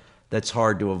schizophrenia that's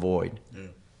hard to avoid. Yeah.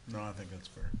 No, I think that's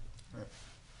fair.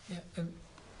 Yeah. And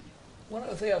one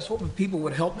other thing I was hoping people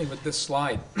would help me with this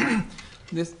slide.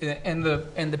 This and the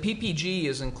PPG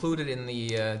is included in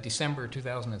the December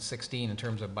 2016 in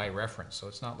terms of by reference, so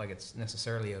it's not like it's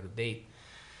necessarily out of date.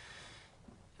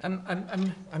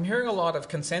 I'm hearing a lot of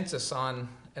consensus on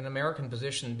an American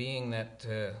position being that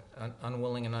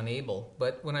unwilling and unable,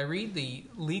 but when I read the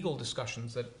legal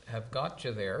discussions that have got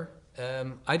you there,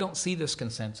 I don't see this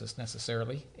consensus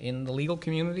necessarily in the legal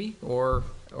community or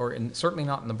certainly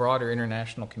not in the broader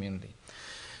international community.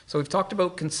 So we've talked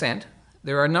about consent.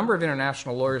 There are a number of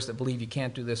international lawyers that believe you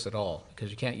can't do this at all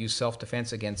because you can't use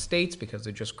self-defense against states because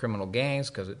they're just criminal gangs,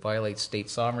 because it violates state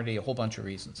sovereignty, a whole bunch of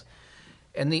reasons.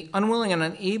 And the unwilling and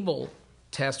unable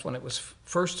test, when it was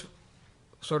first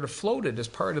sort of floated as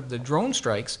part of the drone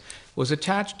strikes, was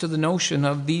attached to the notion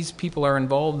of these people are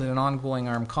involved in an ongoing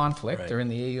armed conflict. Right. They're in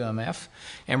the AUMF.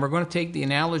 And we're going to take the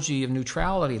analogy of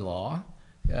neutrality law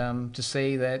to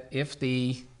say that if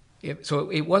the So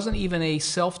it wasn't even a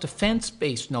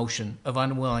self-defense-based notion of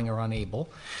unwilling or unable.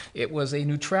 It was a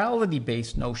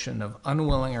neutrality-based notion of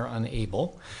unwilling or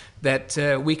unable,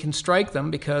 that we can strike them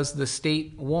because the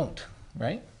state won't,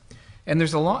 right? And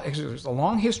there's a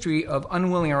long history of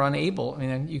unwilling or unable. I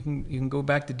mean, you can go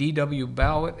back to D.W.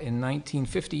 Ballot in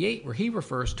 1958, where he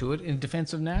refers to it in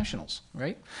Defense of Nationals,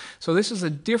 right? So this is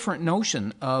a different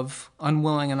notion of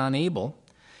unwilling and unable.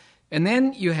 And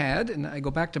then you had, and I go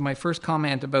back to my first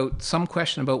comment about some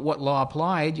question about what law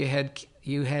applied,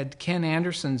 you had Ken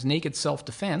Anderson's naked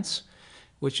self-defense,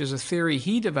 which is a theory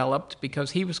he developed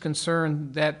because he was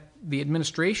concerned that the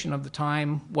administration of the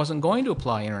time wasn't going to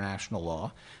apply international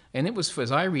law. And it was,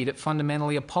 as I read it,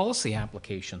 fundamentally a policy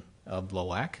application of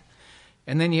LOAC.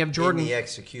 And then you have Jordan... In the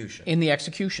execution. In the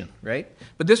execution, right?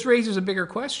 But this raises a bigger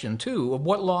question, too, of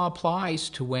what law applies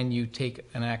to when you take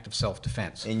an act of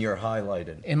self-defense. And you're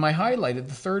highlighted. And I highlighted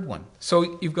the third one.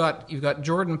 So you've got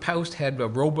Jordan Poust had a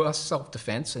robust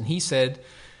self-defense, and he said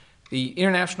the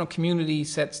international community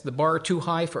sets the bar too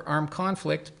high for armed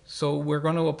conflict, so we're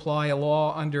going to apply a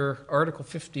law under Article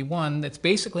 51 that's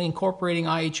basically incorporating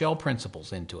IHL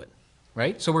principles into it,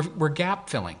 right? So we're gap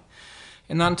filling.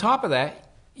 And on top of that,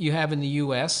 you have in the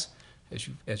U.S., as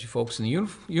you folks in the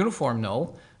uniform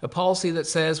know, a policy that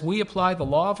says we apply the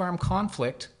law of armed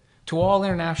conflict to all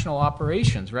international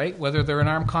operations, right? Whether they're an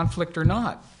armed conflict or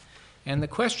not. And the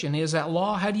question is, that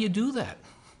law, how do you do that?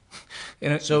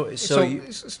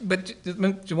 But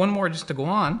one more just to go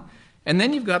on. And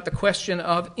then you've got the question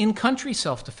of in-country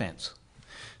self-defense.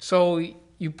 So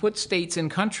you put states in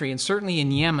country, and certainly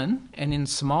in Yemen and in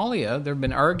Somalia, there have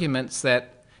been arguments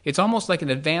that it's almost like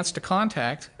an advance to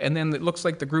contact, and then it looks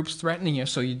like the group's threatening you,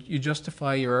 so you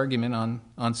justify your argument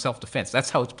on self-defense.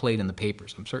 That's how it's played in the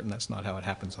papers. I'm certain that's not how it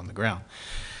happens on the ground.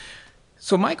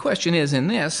 So my question is, in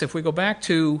this, if we go back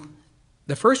to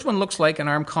the first one, looks like an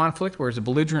armed conflict where it's a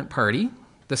belligerent party.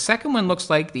 The second one looks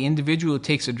like the individual who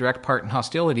takes a direct part in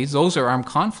hostilities. Those are armed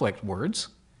conflict words.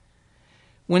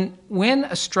 When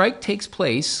a strike takes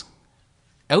place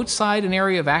outside an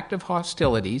area of active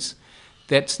hostilities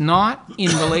that's not in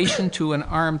relation to an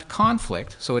armed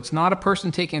conflict, so it's not a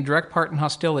person taking a direct part in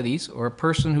hostilities or a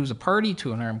person who's a party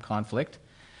to an armed conflict,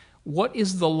 what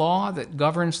is the law that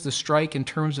governs the strike in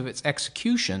terms of its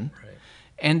execution? Right.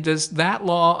 And does that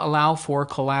law allow for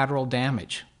collateral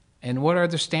damage? And what are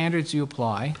the standards you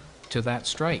apply to that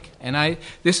strike? And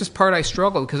this is part I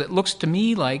struggle, because it looks to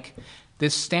me like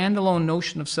this standalone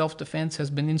notion of self-defense has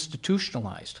been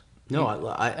institutionalized. No,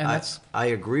 I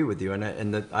agree with you,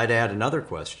 and I'd add another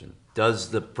question. Does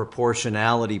the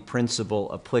proportionality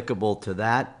principle applicable to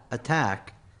that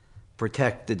attack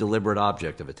protect the deliberate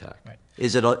object of attack? Right.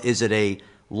 Is it a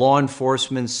law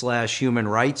enforcement / human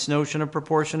rights notion of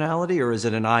proportionality, or is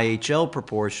it an IHL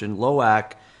proportion,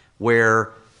 LOAC,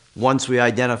 where once we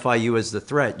identify you as the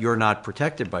threat, you're not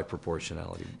protected by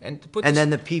proportionality? And then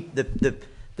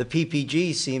the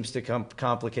PPG seems to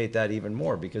complicate that even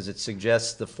more, because it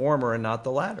suggests the former and not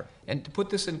the latter. And to put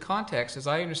this in context, as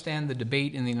I understand the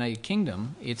debate in the United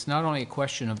Kingdom, it's not only a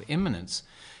question of imminence,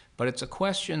 but it's a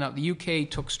question of the UK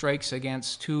took strikes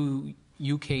against 2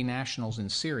 UK nationals in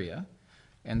Syria,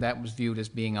 and that was viewed as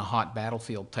being a hot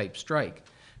battlefield type strike.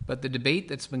 But the debate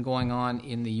that's been going on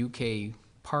in the UK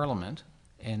Parliament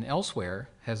and elsewhere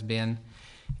has been,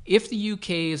 if the UK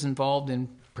is involved in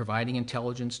providing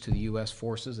intelligence to the U.S.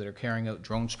 forces that are carrying out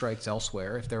drone strikes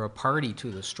elsewhere, if they're a party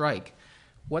to the strike,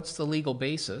 what's the legal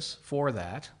basis for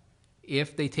that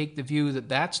if they take the view that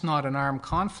that's not an armed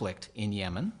conflict in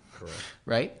Yemen? Correct.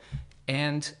 Right?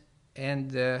 And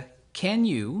can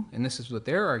you, and this is what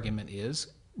their argument is,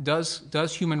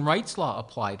 does human rights law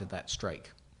apply to that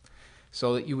strike?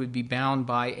 So that you would be bound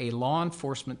by a law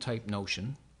enforcement type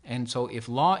notion. And so if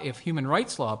human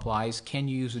rights law applies, can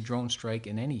you use a drone strike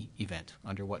in any event?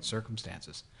 Under what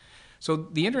circumstances? So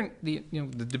the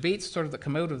debates sort of that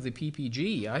come out of the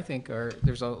PPG, I think,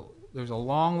 there's a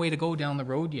long way to go down the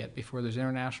road yet before there's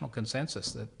international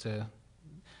consensus that the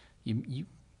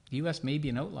U.S. may be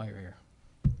an outlier here.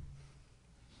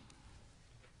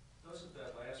 Doesn't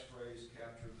that last phrase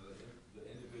capture the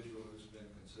individual who's been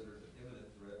considered an imminent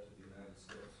threat to the United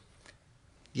States?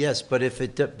 Yes, but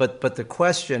the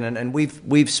question, and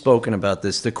we've spoken about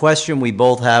this, the question we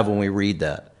both have when we read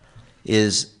that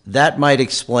is that might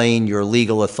explain your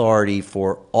legal authority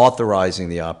for authorizing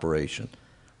the operation.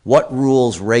 What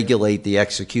rules regulate the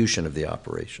execution of the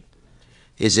operation?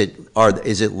 Is it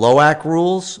LOAC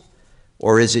rules,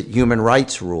 or is it human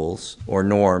rights rules or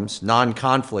norms,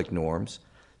 non-conflict norms,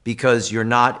 because you're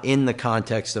not in the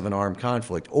context of an armed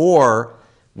conflict? Or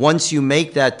once you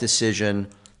make that decision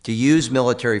to use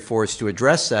military force to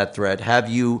address that threat, have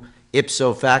you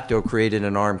ipso facto created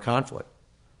an armed conflict.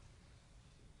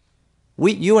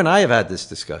 You and I have had this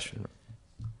discussion.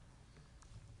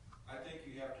 I think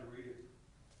you have to read it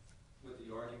with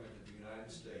the argument that the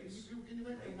United States. Can you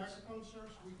make the microphone, sir,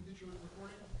 so we can get you in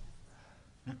recording?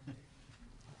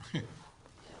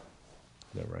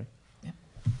 Is that right?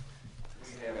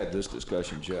 We have had this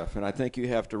discussion, Jeff, and I think you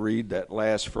have to read that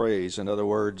last phrase. In other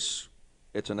words,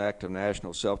 it's an act of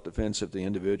national self-defense if the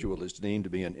individual is deemed to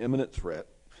be an imminent threat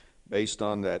based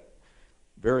on that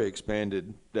very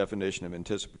expanded definition of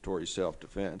anticipatory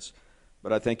self-defense.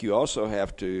 But I think you also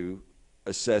have to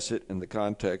assess it in the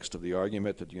context of the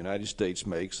argument that the United States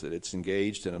makes that it's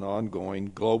engaged in an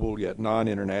ongoing global yet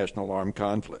non-international armed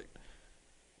conflict.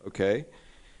 Okay?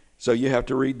 So you have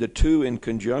to read the two in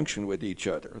conjunction with each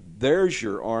other. There's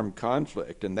your armed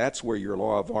conflict, and that's where your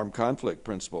law of armed conflict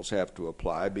principles have to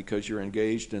apply because you're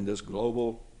engaged in this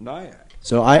global NIAC.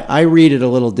 So I read it a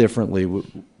little differently.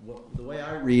 The way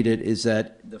I read it is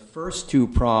that the first two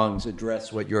prongs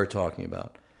address what you're talking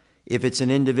about. If it's an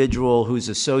individual who's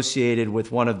associated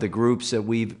with one of the groups that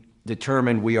we've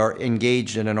determined we are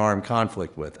engaged in an armed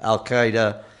conflict with,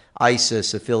 Al-Qaeda,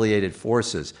 ISIS, affiliated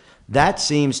forces, that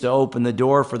seems to open the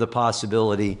door for the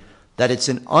possibility that it's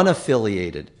an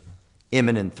unaffiliated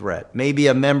imminent threat, maybe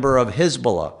a member of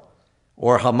Hezbollah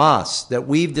or Hamas that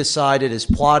we've decided is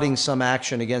plotting some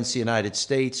action against the United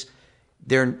States.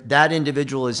 That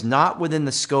individual is not within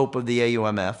the scope of the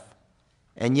AUMF,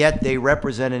 and yet they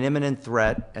represent an imminent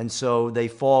threat, and so they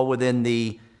fall within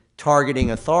the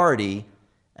targeting authority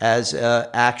as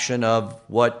action of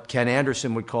what Ken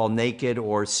Anderson would call naked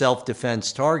or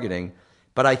self-defense targeting.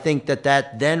 But I think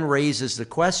that then raises the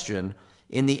question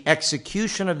in the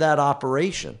execution of that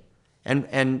operation.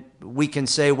 And we can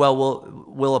say, well,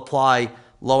 we'll apply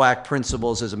LOAC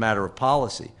principles as a matter of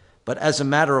policy. But as a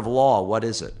matter of law, what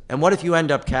is it? And what if you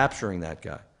end up capturing that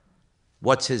guy?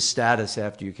 What's his status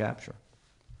after you capture him?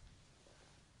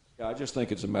 Yeah, I just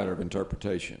think it's a matter of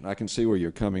interpretation. I can see where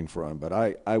you're coming from, but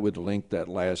I would link that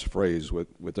last phrase with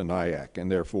the NIAC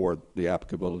and therefore the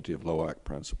applicability of LOAC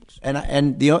principles. And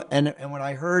when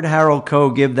I heard Harold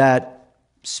Koh give that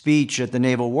speech at the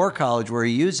Naval War College where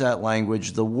he used that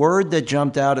language, the word that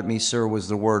jumped out at me, sir, was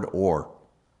the word or.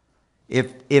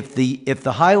 If the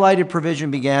highlighted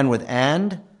provision began with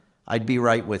and, I'd be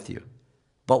right with you.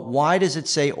 But why does it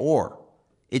say or?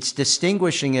 It's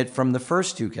distinguishing it from the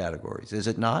first two categories, is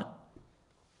it not?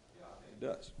 Yeah, it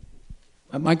does.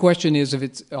 My question is, if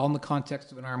it's all in the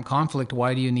context of an armed conflict,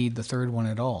 why do you need the third one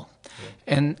at all?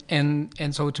 Yeah.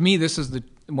 And so to me, this is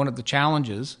one of the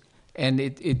challenges, and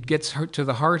it gets to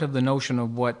the heart of the notion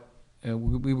of what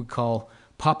we would call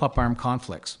pop-up armed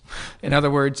conflicts. In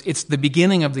other words, it's the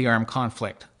beginning of the armed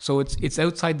conflict. So it's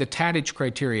outside the Tadich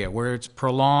criteria, where it's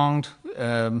prolonged,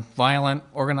 violent,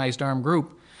 organized armed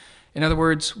group. In other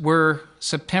words, we're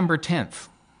September 10th,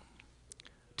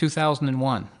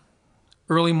 2001,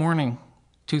 early morning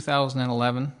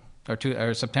 2011,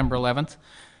 or September 11th.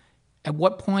 At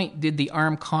what point did the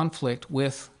armed conflict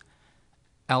with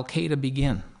Al-Qaeda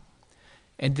begin?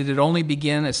 And did it only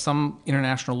begin, as some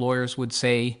international lawyers would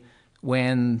say,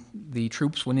 when the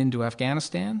troops went into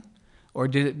Afghanistan? Or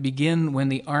did it begin when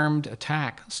the armed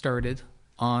attack started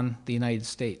on the United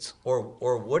States?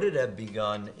 Or would it have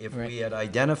begun if we had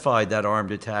identified that armed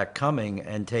attack coming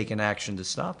and taken action to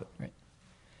stop it? Right.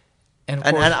 And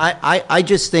I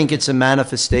just think it's a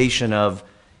manifestation of,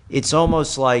 it's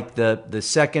almost like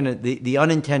the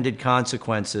unintended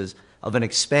consequences of an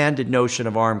expanded notion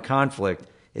of armed conflict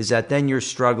is that then you're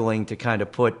struggling to kind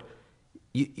of put,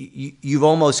 you've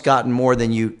almost gotten more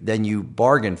than you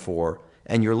bargained for,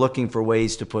 and you're looking for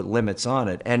ways to put limits on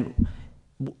it. And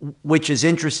which is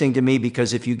interesting to me,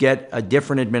 because if you get a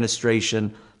different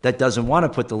administration that doesn't want to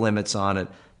put the limits on it,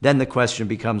 then the question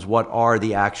becomes, what are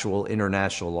the actual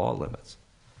international law limits?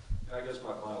 I guess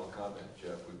my final comment,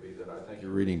 Jeff, would be that I think you're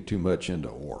reading too much into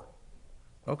or.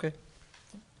 Okay.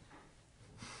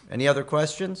 Any other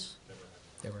questions?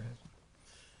 Deborah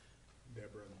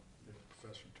and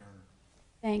Professor Turner.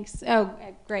 Thanks. Oh,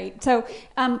 great. So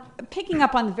picking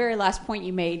up on the very last point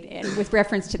you made with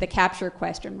reference to the capture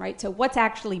question, right? So what's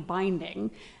actually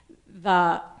binding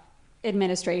the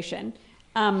administration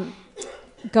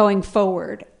going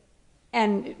forward?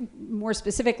 And more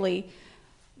specifically,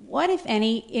 what, if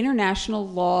any, international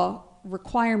law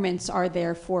requirements are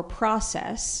there for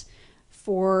process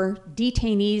for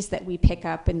detainees that we pick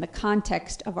up in the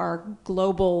context of our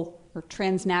global or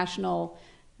transnational,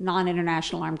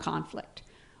 non-international armed conflict?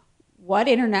 What,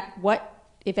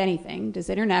 if anything, does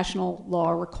international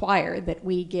law require that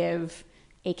we give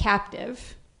a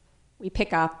captive we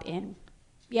pick up in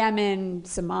Yemen,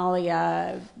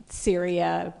 Somalia,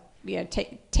 Syria,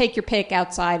 take your pick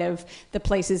outside of the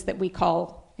places that we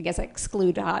call, I guess,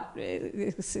 exclude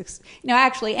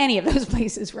actually any of those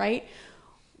places, right?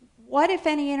 What, if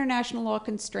any, international law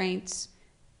constraints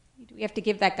do we have to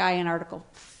give that guy an Article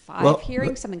 5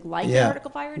 hearing, something like an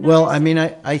Article 5 or Well, I mean,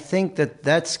 I think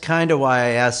that's kind of why I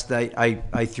asked,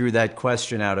 I threw that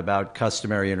question out about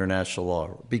customary international law,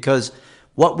 because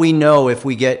what we know I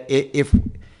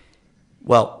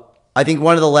think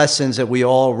one of the lessons that we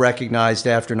all recognized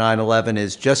after 9/11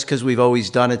 is just because we've always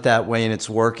done it that way and it's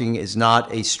working is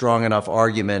not a strong enough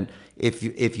argument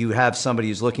if you have somebody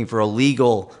who's looking for a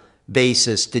legal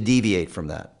basis to deviate from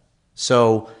that.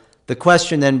 So the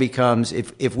question then becomes,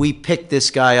 if we pick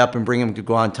this guy up and bring him to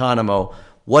Guantanamo,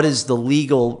 what is the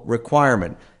legal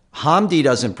requirement? Hamdi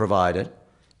doesn't provide it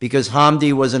because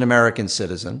Hamdi was an American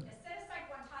citizen. Set aside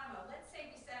Guantanamo. Let's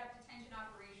say we set up detention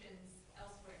operations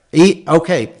elsewhere.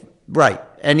 Okay, right.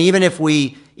 And even if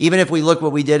we look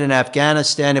what we did in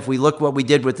Afghanistan, if we look what we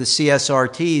did with the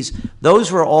CSRTs,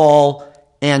 those were all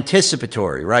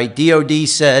anticipatory, right? DOD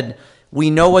said, we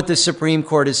know what the Supreme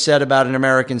Court has said about an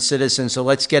American citizen, so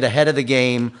let's get ahead of the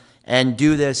game and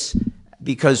do this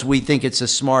because we think it's a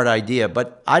smart idea.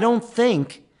 But I don't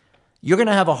think you're going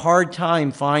to have a hard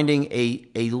time finding a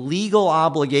legal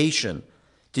obligation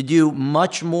to do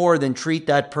much more than treat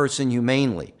that person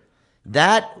humanely.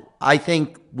 That, I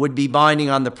think, would be binding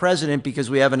on the president because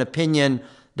we have an opinion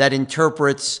that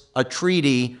interprets a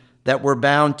treaty that we're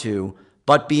bound to.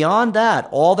 But beyond that,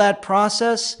 all that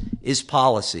process is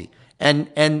policy.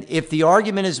 And if the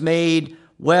argument is made,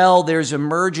 well, there's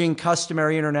emerging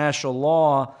customary international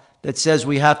law that says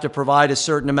we have to provide a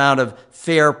certain amount of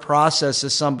fair process to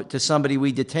somebody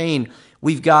we detain,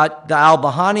 we've got the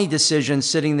al-Bahani decision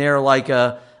sitting there like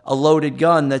a loaded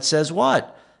gun that says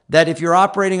what? That if you're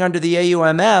operating under the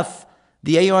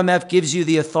AUMF gives you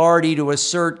the authority to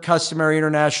assert customary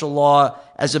international law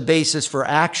as a basis for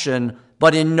action,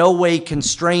 but in no way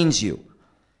constrains you.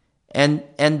 And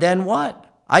then what?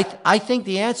 I think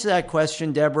the answer to that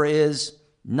question, Deborah, is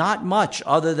not much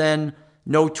other than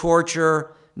no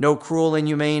torture, no cruel,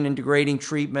 inhumane, and degrading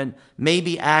treatment,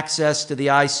 maybe access to the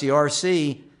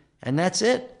ICRC, and that's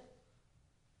it.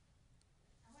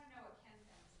 I want to know what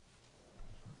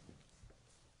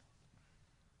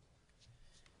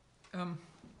Ken thinks.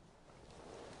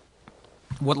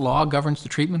 What law governs the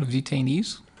treatment of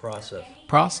detainees? Process.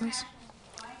 Process?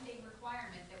 Binding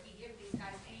requirement that we give these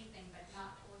guys anything but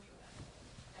not torture them,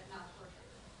 not torture them.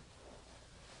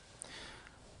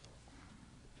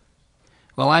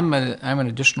 Well, I'm an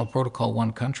additional Protocol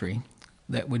 1 country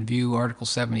that would view Article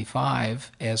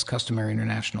 75 as customary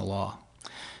international law,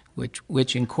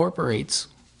 which incorporates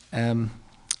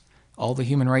all the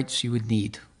human rights you would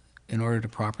need in order to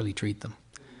properly treat them.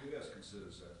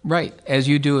 Right, as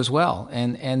you do as well.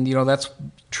 And you know, that's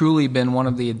truly been one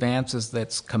of the advances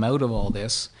that's come out of all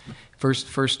this.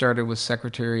 First started with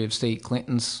Secretary of State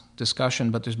Clinton's discussion,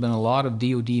 but there's been a lot of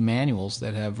DOD manuals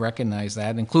that have recognized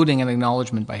that, including an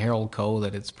acknowledgement by Harold Coe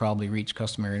that it's probably reached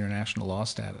customary international law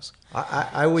status.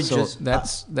 I would so just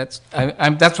that's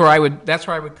where I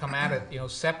would come at it. You know,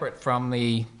 separate from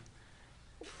the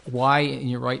why in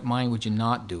your right mind would you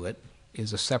not do it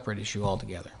is a separate issue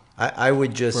altogether. I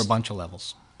would just for a bunch of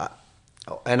levels.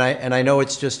 And I know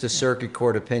it's just a circuit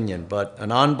court opinion, but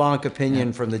an en banc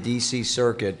opinion from the D.C.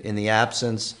 Circuit in the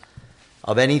absence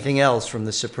of anything else from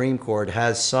the Supreme Court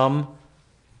has some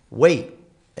weight.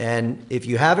 And if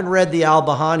you haven't read the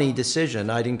al-Bahani decision,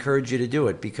 I'd encourage you to do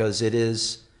it because it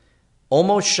is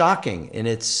almost shocking in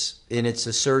its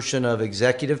assertion of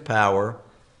executive power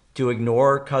to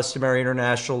ignore customary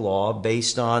international law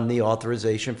based on the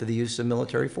authorization for the use of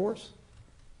military force.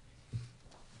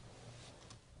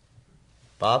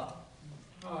 Bob?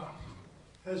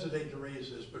 Hesitate to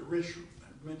raise this, but Rich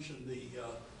mentioned the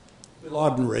Bin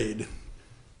Laden raid.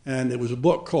 And there was a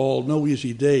book called No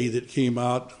Easy Day that came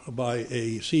out by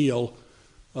a SEAL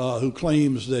who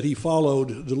claims that he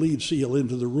followed the lead SEAL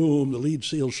into the room. The lead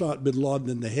SEAL shot Bin Laden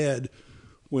in the head.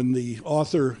 When the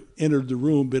author entered the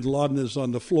room, Bin Laden is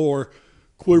on the floor,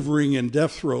 quivering in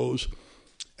death throes,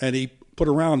 and he put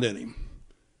a round in him.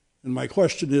 And my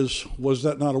question is, was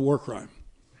that not a war crime?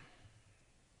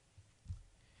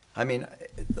 I mean,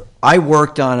 I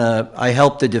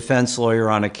helped a defense lawyer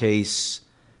on a case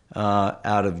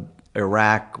out of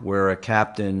Iraq where a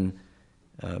captain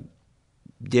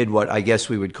did what I guess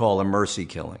we would call a mercy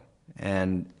killing.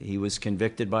 And he was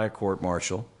convicted by a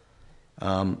court-martial.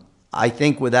 I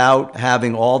think without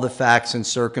having all the facts and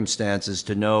circumstances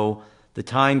to know the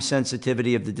time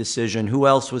sensitivity of the decision, who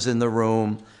else was in the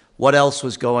room, what else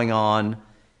was going on,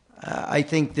 I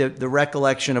think that the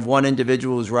recollection of one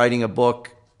individual who's writing a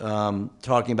book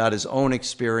talking about his own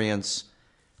experience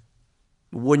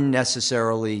wouldn't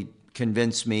necessarily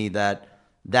convince me that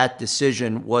that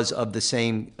decision was of the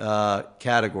same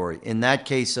category. In that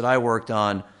case that I worked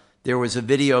on, there was a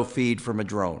video feed from a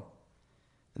drone.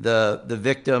 The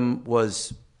victim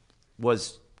was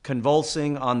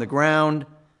convulsing on the ground.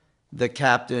 The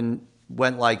captain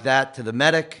went like that to the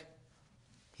medic.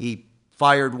 He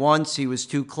fired once. He was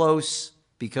too close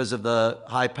because of the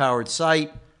high-powered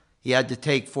sight. He had to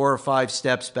take 4 or 5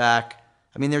 steps back.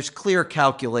 I mean, there's clear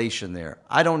calculation there.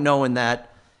 I don't know in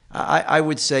that. I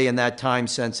would say in that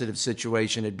time-sensitive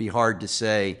situation, it'd be hard to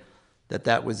say that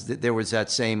there was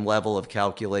that same level of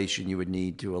calculation you would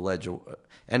need to allege.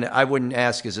 And I wouldn't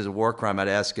ask, is it a war crime? I'd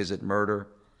ask, is it murder?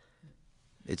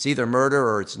 It's either murder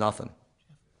or it's nothing.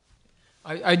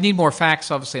 I need more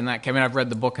facts, obviously, in that. I mean, I've read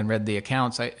the book and read the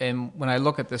accounts. And when I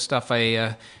look at this stuff,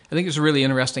 I think it's a really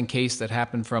interesting case that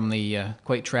happened from the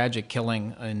quite tragic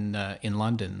killing in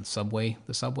London,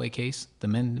 the subway case,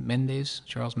 the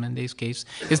Charles Mendes case.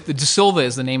 The De Silva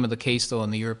is the name of the case, though, in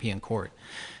the European Court,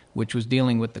 which was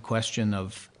dealing with the question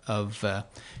of if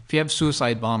you have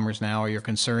suicide bombers now, or your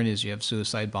concern is you have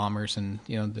suicide bombers, and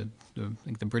I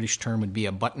think the British term would be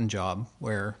a button job,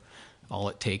 where all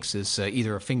it takes is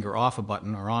either a finger off a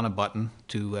button or on a button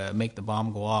to make the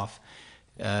bomb go off.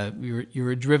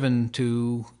 You're driven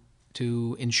to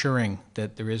ensuring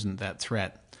that there isn't that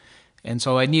threat, and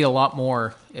so I need a lot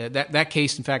more. That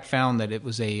case, in fact, found that it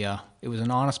was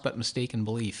an honest but mistaken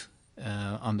belief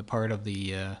on the part of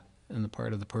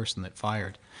the person that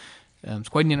fired. It's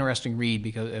quite an interesting read,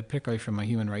 because particularly from a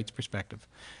human rights perspective.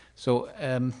 So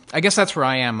I guess that's where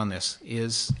I am on this.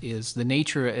 Is the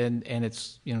nature, and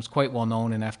it's it's quite well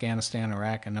known in Afghanistan,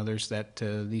 Iraq, and others that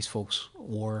these folks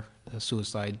wore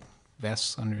suicide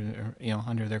vests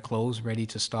under their clothes, ready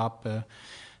to stop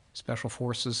special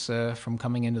forces from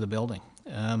coming into the building.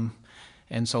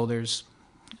 And so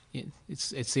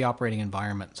it's the operating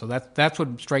environment. So that's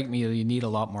what strike me. You need a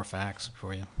lot more facts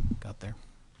before you got there.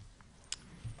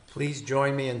 Please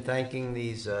join me in thanking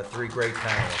these 3 great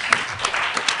panelists.